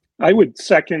 I would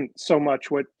second so much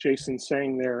what Jason's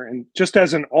saying there, and just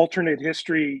as an alternate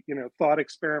history, thought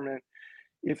experiment,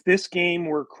 if this game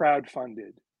were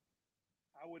crowdfunded,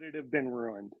 how would it have been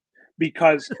ruined?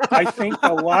 Because I think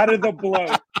a lot of the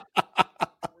bloat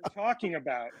we're talking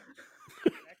about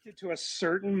is connected to a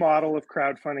certain model of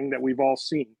crowdfunding that we've all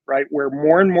seen, right? Where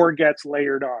more and more gets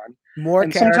layered on. More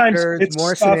and characters,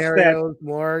 more scenarios,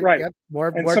 more, right. More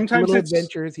and sometimes little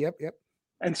adventures. Yep.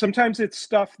 And sometimes it's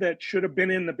stuff that should have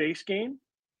been in the base game.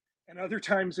 And other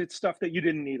times it's stuff that you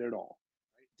didn't need at all.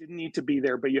 It didn't need to be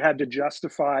there, but you had to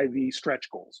justify the stretch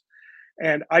goals.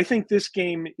 And I think this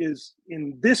game is,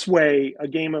 in this way, a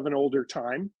game of an older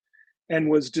time, and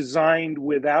was designed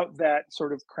without that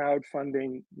sort of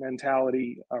crowdfunding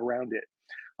mentality around it.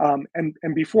 And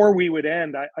before we would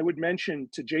end, I would mention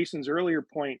to Jason's earlier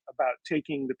point about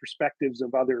taking the perspectives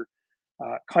of other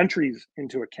countries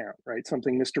into account, right?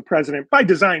 Something Mr. President, by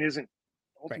design, isn't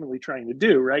ultimately trying to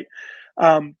do, right?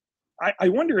 I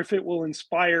wonder if it will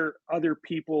inspire other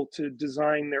people to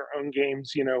design their own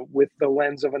games, with the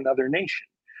lens of another nation,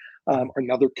 or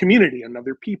another community,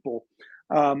 another people.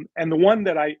 And the one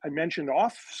that I mentioned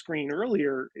off screen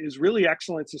earlier is really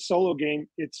excellent. It's a solo game.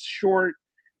 It's short,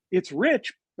 it's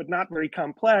rich, but not very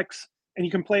complex. And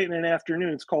you can play it in an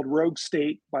afternoon. It's called Rogue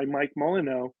State by Mike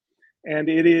Molyneux. And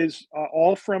it is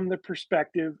all from the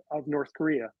perspective of North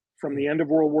Korea, from the end of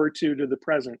World War II to the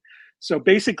present. So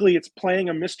basically, it's playing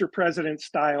a Mr. President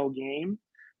style game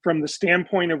from the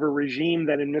standpoint of a regime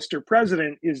that in Mr.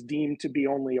 President is deemed to be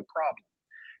only a problem.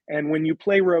 And when you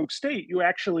play Rogue State, you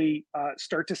actually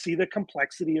start to see the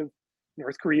complexity of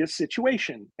North Korea's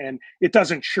situation. And it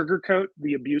doesn't sugarcoat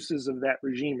the abuses of that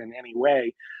regime in any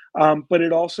way, but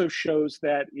it also shows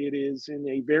that it is in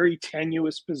a very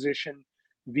tenuous position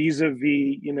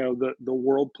vis-a-vis, the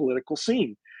world political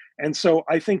scene. And so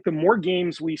I think the more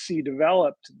games we see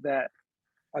developed that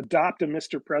adopt a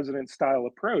Mr. President style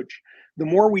approach, the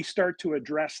more we start to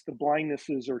address the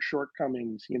blindnesses or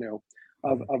shortcomings,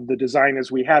 of the design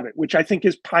as we have it, which I think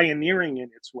is pioneering in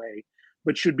its way,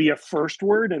 but should be a first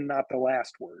word and not the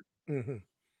last word. Mm-hmm.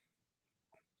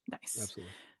 Nice.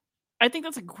 Absolutely. I think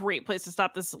that's a great place to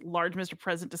stop this large Mr.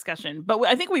 President discussion. But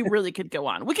I think we really could go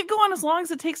on. We could go on as long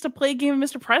as it takes to play a game of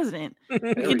Mr. President.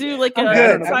 We could do like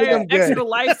an extra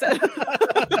life set.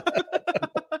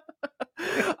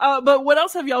 But what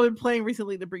else have y'all been playing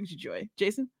recently that brings you joy,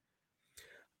 Jason?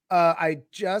 I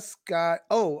just got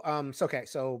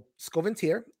so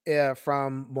Scoventir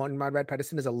from One Mod Red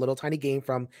Pedicin is a little tiny game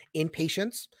from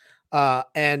Impatience.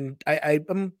 And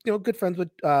I'm good friends with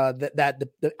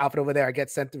the outfit over there. I get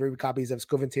sent 3 copies of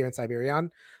Scoventir and Siberian.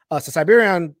 So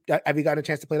Siberian, have you gotten a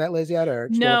chance to play that, Liz, yet? Or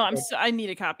no, I need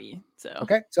a copy. So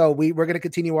okay, so we're going to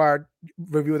continue our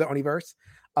review of the Oniverse.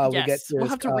 We'll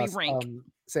have to re-rank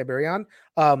Siberian.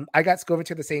 I got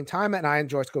Scoventir at the same time, and I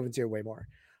enjoy Scoventir way more.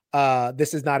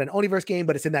 This is not an Oniverse game,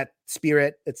 but it's in that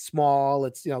spirit. It's small,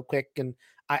 it's quick, and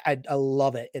I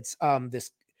love it. It's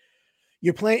this.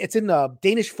 You're playing, it's in the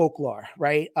Danish folklore,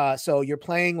 right? So you're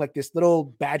playing like this little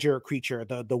badger creature,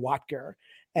 the Watger,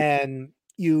 and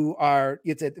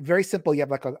it's very simple. You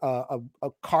have like a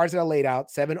cards that are laid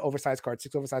out, 7 oversized cards,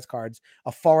 6 oversized cards,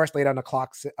 a forest laid on a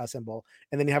clock symbol,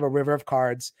 and then you have a river of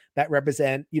cards that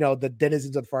represent, the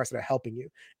denizens of the forest that are helping you.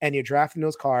 And you're drafting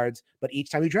those cards, but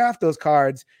each time you draft those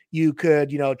cards, you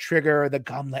could, trigger the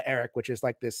Gamla Eric, which is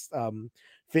like this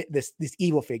this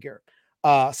evil figure.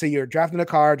 So you're drafting a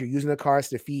card, you're using the cards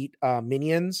to defeat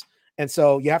minions. And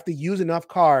so you have to use enough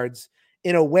cards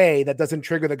in a way that doesn't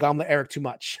trigger the Gamla Eric too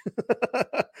much.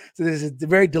 So this is a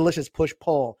very delicious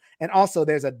push-pull. And also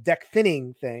there's a deck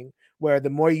thinning thing where the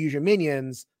more you use your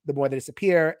minions, the more they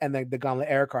disappear, and then the Gamla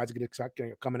Eric cards are going to start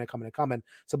coming.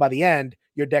 So by the end,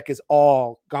 your deck is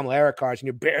all Gamla Eric cards, and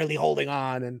you're barely holding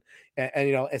on. And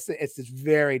it's this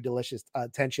very delicious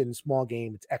tension, small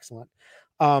game. It's excellent.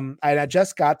 I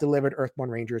just got delivered Earthborn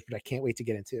Rangers, but I can't wait to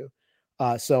get into.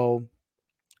 So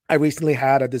I recently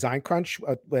had a design crunch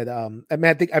with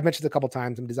I think I've mentioned a couple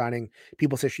times. I'm designing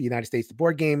People's History United States, the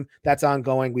board game. That's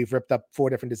ongoing. We've ripped up 4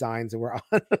 different designs, and we're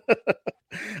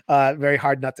on. Very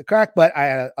hard nut to crack, but I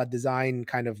had a design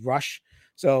kind of rush.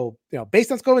 So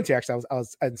based on Scoventir, actually, I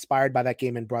was inspired by that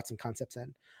game and brought some concepts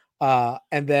in.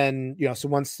 And then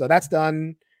so that's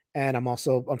done. And I'm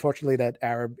also, unfortunately, that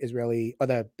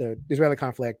the Israeli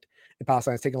conflict in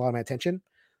Palestine is taking a lot of my attention.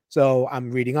 So I'm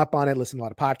reading up on it, listening to a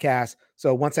lot of podcasts.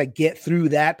 So once I get through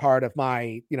that part of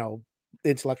my,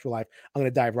 intellectual life, I'm going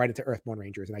to dive right into Earthborn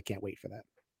Rangers, and I can't wait for that.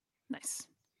 Nice.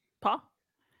 Paul?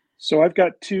 So I've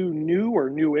got 2 new or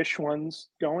newish ones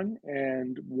going,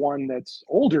 and one that's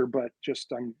older, but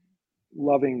just I'm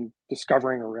loving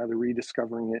discovering, or rather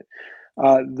rediscovering it.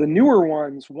 The newer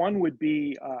ones, one would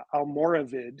be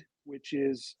Almoravid, which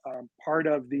is part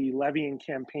of the Levian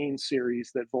campaign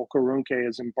series that Volker Runke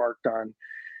has embarked on.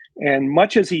 And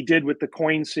much as he did with the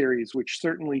Coin series, which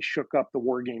certainly shook up the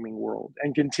wargaming world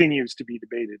and continues to be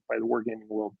debated by the wargaming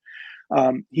world,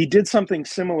 he did something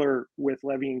similar with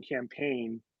Levian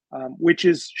campaign, which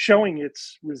is showing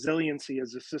its resiliency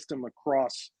as a system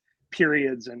across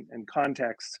periods and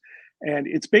contexts. And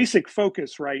its basic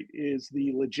focus, right, is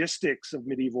the logistics of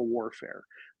medieval warfare,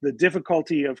 the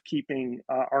difficulty of keeping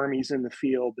armies in the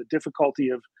field, the difficulty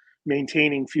of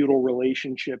maintaining feudal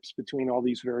relationships between all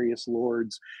these various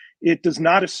lords. It does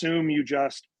not assume you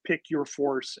just pick your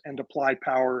force and apply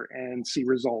power and see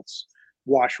results,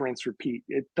 wash, rinse, repeat.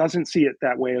 It doesn't see it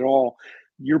that way at all.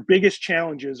 Your biggest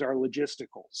challenges are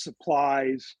logistical: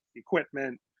 supplies,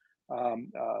 equipment,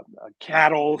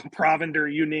 cattle, provender,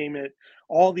 you name it.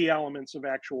 All the elements of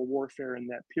actual warfare in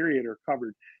that period are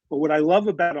covered. But what I love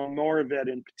about Almoravid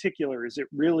in particular is it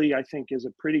really, I think, is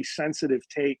a pretty sensitive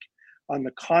take on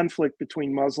the conflict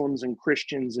between Muslims and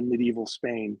Christians in medieval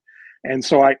Spain. And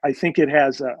so I think it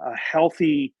has a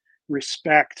healthy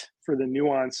respect for the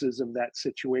nuances of that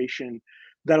situation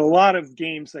that a lot of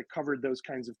games that covered those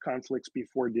kinds of conflicts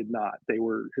before did not. They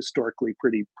were historically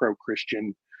pretty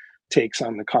pro-Christian takes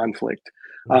on the conflict.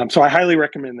 So I highly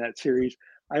recommend that series.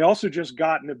 I also just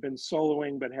got and have been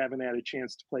soloing, but haven't had a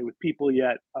chance to play with people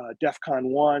yet, DEF CON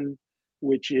 1,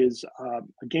 which is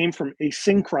a game from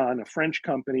Asynchron, a French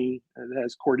company that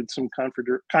has courted some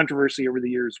controversy over the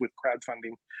years with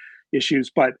crowdfunding issues.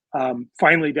 But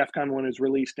finally, DEF CON 1 is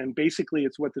released, and basically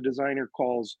it's what the designer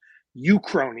calls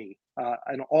Uchrony,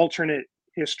 an alternate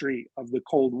history of the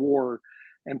Cold War,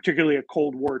 and particularly a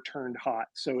Cold War turned hot.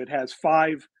 So it has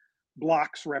 5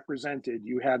 blocks represented.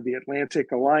 You have the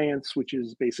Atlantic Alliance, which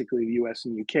is basically the US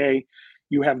and UK.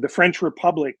 You have the French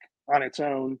Republic on its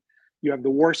own. You have the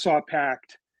Warsaw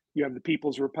Pact. You have the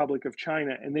People's Republic of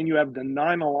China. And then you have the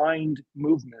non-aligned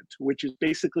movement, which is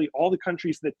basically all the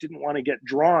countries that didn't want to get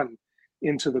drawn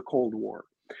into the Cold War.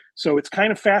 So it's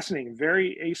kind of fascinating,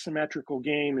 very asymmetrical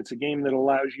game. It's a game that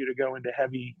allows you to go into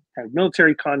heavy kind of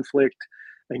military conflict,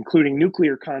 including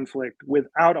nuclear conflict,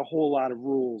 without a whole lot of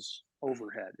rules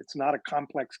overhead. It's not a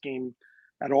complex game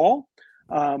at all.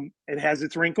 It has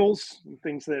its wrinkles and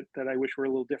things that I wish were a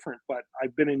little different, but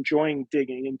I've been enjoying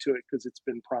digging into it because it's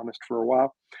been promised for a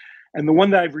while. And the one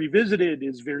that I've revisited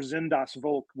is Wir sind das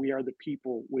Volk, We Are the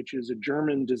People, which is a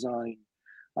German design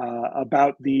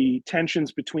about the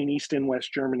tensions between East and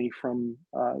West Germany from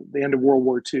the end of World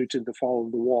War II to the fall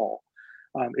of the wall.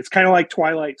 It's kind of like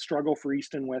Twilight Struggle for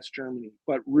East and West Germany,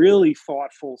 but really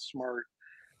thoughtful, smart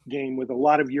game with a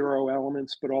lot of Euro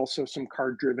elements, but also some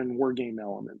card-driven war game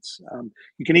elements.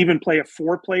 You can even play a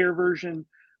 4-player version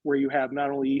where you have not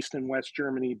only East and West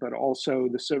Germany, but also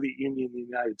the Soviet Union and the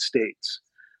United States.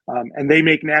 And they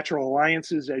make natural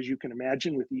alliances, as you can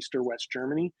imagine, with East or West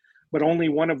Germany, but only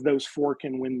one of those 4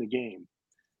 can win the game.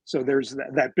 So there's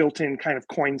that built-in kind of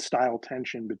coin-style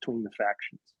tension between the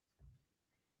factions.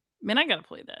 Man, I gotta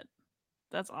play that.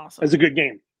 That's awesome. It's a good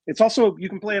game. It's also, you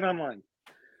can play it online.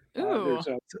 Notice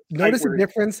the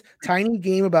difference. Tiny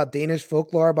game about Danish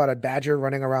folklore about a badger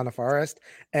running around the forest,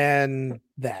 and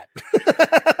that.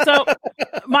 So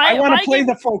I want to play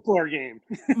the folklore game.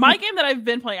 My game that I've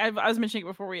been playing, I was mentioning it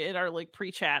before we in our like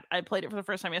pre-chat. I played it for the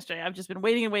first time yesterday. I've just been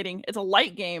waiting and waiting. It's a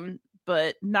light game,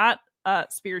 but not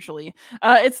spiritually.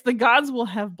 It's The Gods Will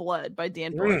Have Blood by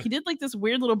Dan Dork. He did like this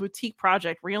weird little boutique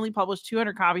project where he only published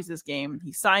 200 copies of this game.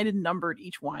 He signed and numbered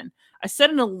each one. I set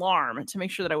an alarm to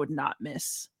make sure that I would not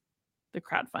miss the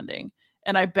crowdfunding,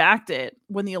 and I backed it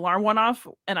when the alarm went off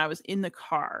and I was in the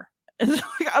car. And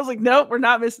I was like, nope, we're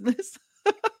not missing this.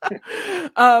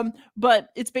 But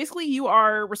it's basically you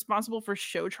are responsible for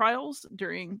show trials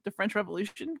during the French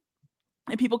Revolution,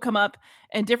 and people come up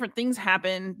and different things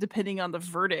happen depending on the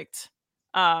verdict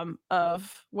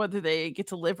of whether they get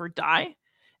to live or die.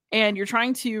 And you're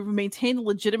trying to maintain the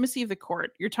legitimacy of the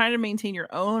court. You're trying to maintain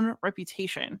your own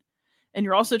reputation. And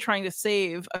you're also trying to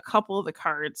save a couple of the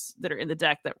cards that are in the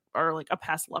deck that are like a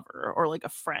past lover or like a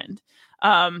friend.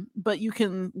 But you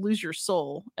can lose your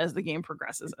soul as the game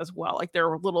progresses as well. Like there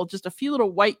are just a few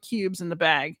little white cubes in the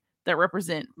bag that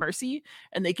represent mercy,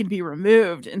 and they can be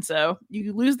removed. And so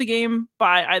you lose the game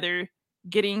by either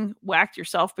getting whacked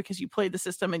yourself because you played the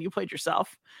system and you played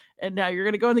yourself, and now you're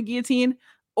going to go in the guillotine,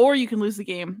 or you can lose the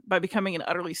game by becoming an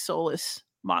utterly soulless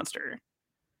monster.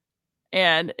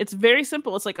 And it's very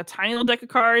simple. It's like a tiny little deck of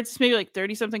cards, maybe like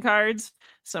 30 something cards,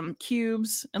 some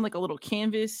cubes, and like a little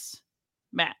canvas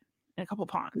mat and a couple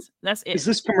pawns. That's it. Is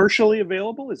this commercially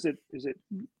available? Is it?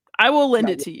 I will lend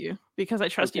it to you because I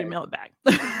trust you to mail it back.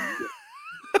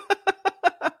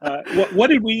 What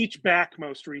did we each back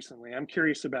most recently? I'm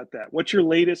curious about that. What's your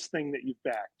latest thing that you've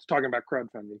backed? Talking about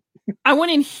crowdfunding. I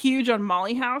went in huge on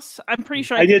Molly House. I'm pretty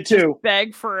sure I did too.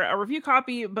 Beg for a review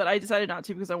copy, but I decided not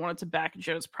to because I wanted to back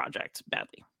Joe's project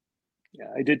badly.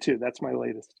 Yeah, I did too. That's my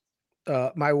latest.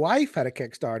 My wife had a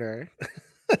Kickstarter.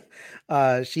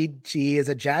 She is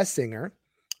a jazz singer,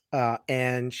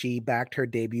 and she backed her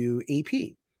debut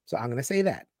EP. So I'm going to say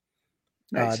that.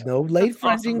 Nice. No late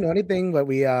funding, awesome. No anything, but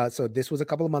we so this was a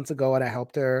couple of months ago, and I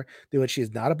helped her do it.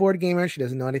 She's not a board gamer. She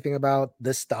doesn't know anything about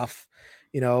this stuff.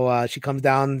 You know, she comes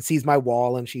down, sees my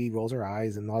wall, and she rolls her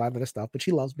eyes and all that other stuff, but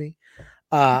she loves me.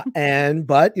 But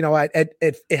you know,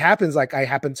 it happens. Like I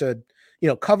happen to, you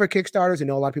know, cover Kickstarters and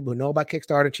know a lot of people who know about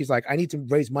Kickstarter. And she's like, I need to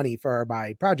raise money for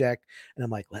my project. And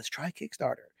I'm like, let's try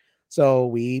Kickstarter. So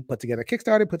we put together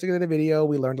Kickstarter, put together the video.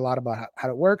 We learned a lot about how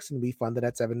it works, and we funded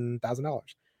at $7,000.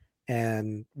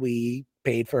 And we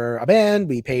paid for a band,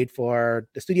 we paid for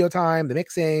the studio time, the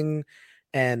mixing,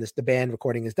 and the band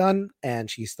recording is done. And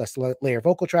she's still layer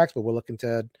vocal tracks, but we're looking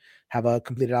to have a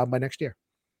completed album by next year.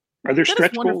 Are there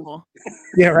stretch goals?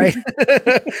 Yeah, right.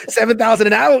 7,000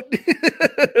 and out.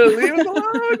 Leave us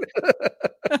alone.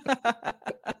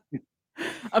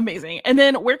 Amazing. And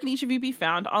then where can each of you be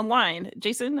found online?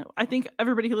 Jason, I think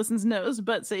everybody who listens knows,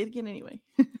 but say it again anyway.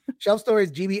 Shelf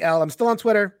Stories GBL. I'm still on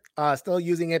Twitter. Still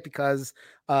using it because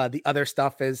the other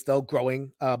stuff is still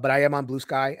growing. But I am on Blue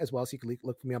Sky as well. So you can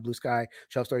look for me on Blue Sky,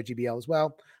 Shelf Story GBL as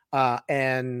well.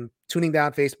 And Tuning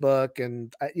Down Facebook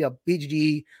and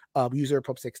BGG user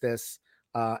Pope Sixtus.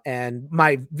 And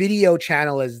my video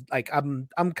channel is like, I'm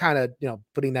kind of,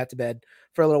 putting that to bed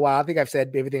for a little while. I think I've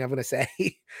said everything I'm going to say,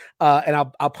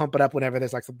 and I'll pump it up whenever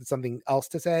there's like something else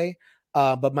to say.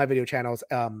 But my video channel's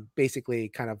basically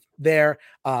kind of there.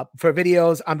 For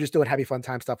videos, I'm just doing happy fun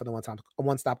time stuff in the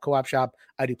one-stop co-op shop.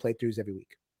 I do playthroughs every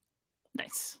week.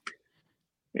 Nice.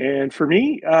 And for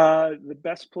me, the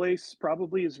best place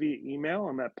probably is via email.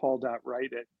 I'm at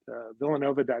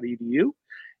paul.wright@villanova.edu.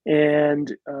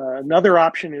 And another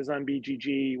option is on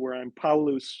BGG, where I'm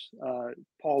Paulus,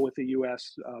 Paul with a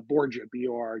US, Borgia,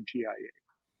 Borgia.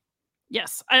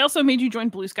 Yes, I also made you join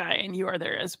Blue Sky, and you are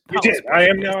there as Paulus. You did. I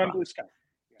am now on Blue Sky.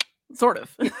 Yeah. Sort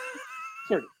of.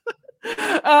 Sort of.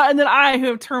 And then I, who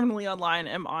am terminally online,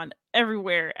 am on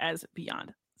everywhere as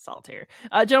Beyond Solitaire.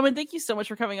 Gentlemen, thank you so much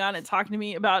for coming on and talking to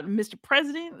me about Mr.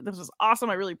 President. This was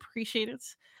awesome. I really appreciate it.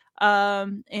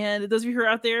 And those of you who are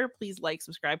out there, please like,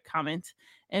 subscribe, comment,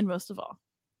 and most of all,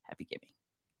 happy gaming.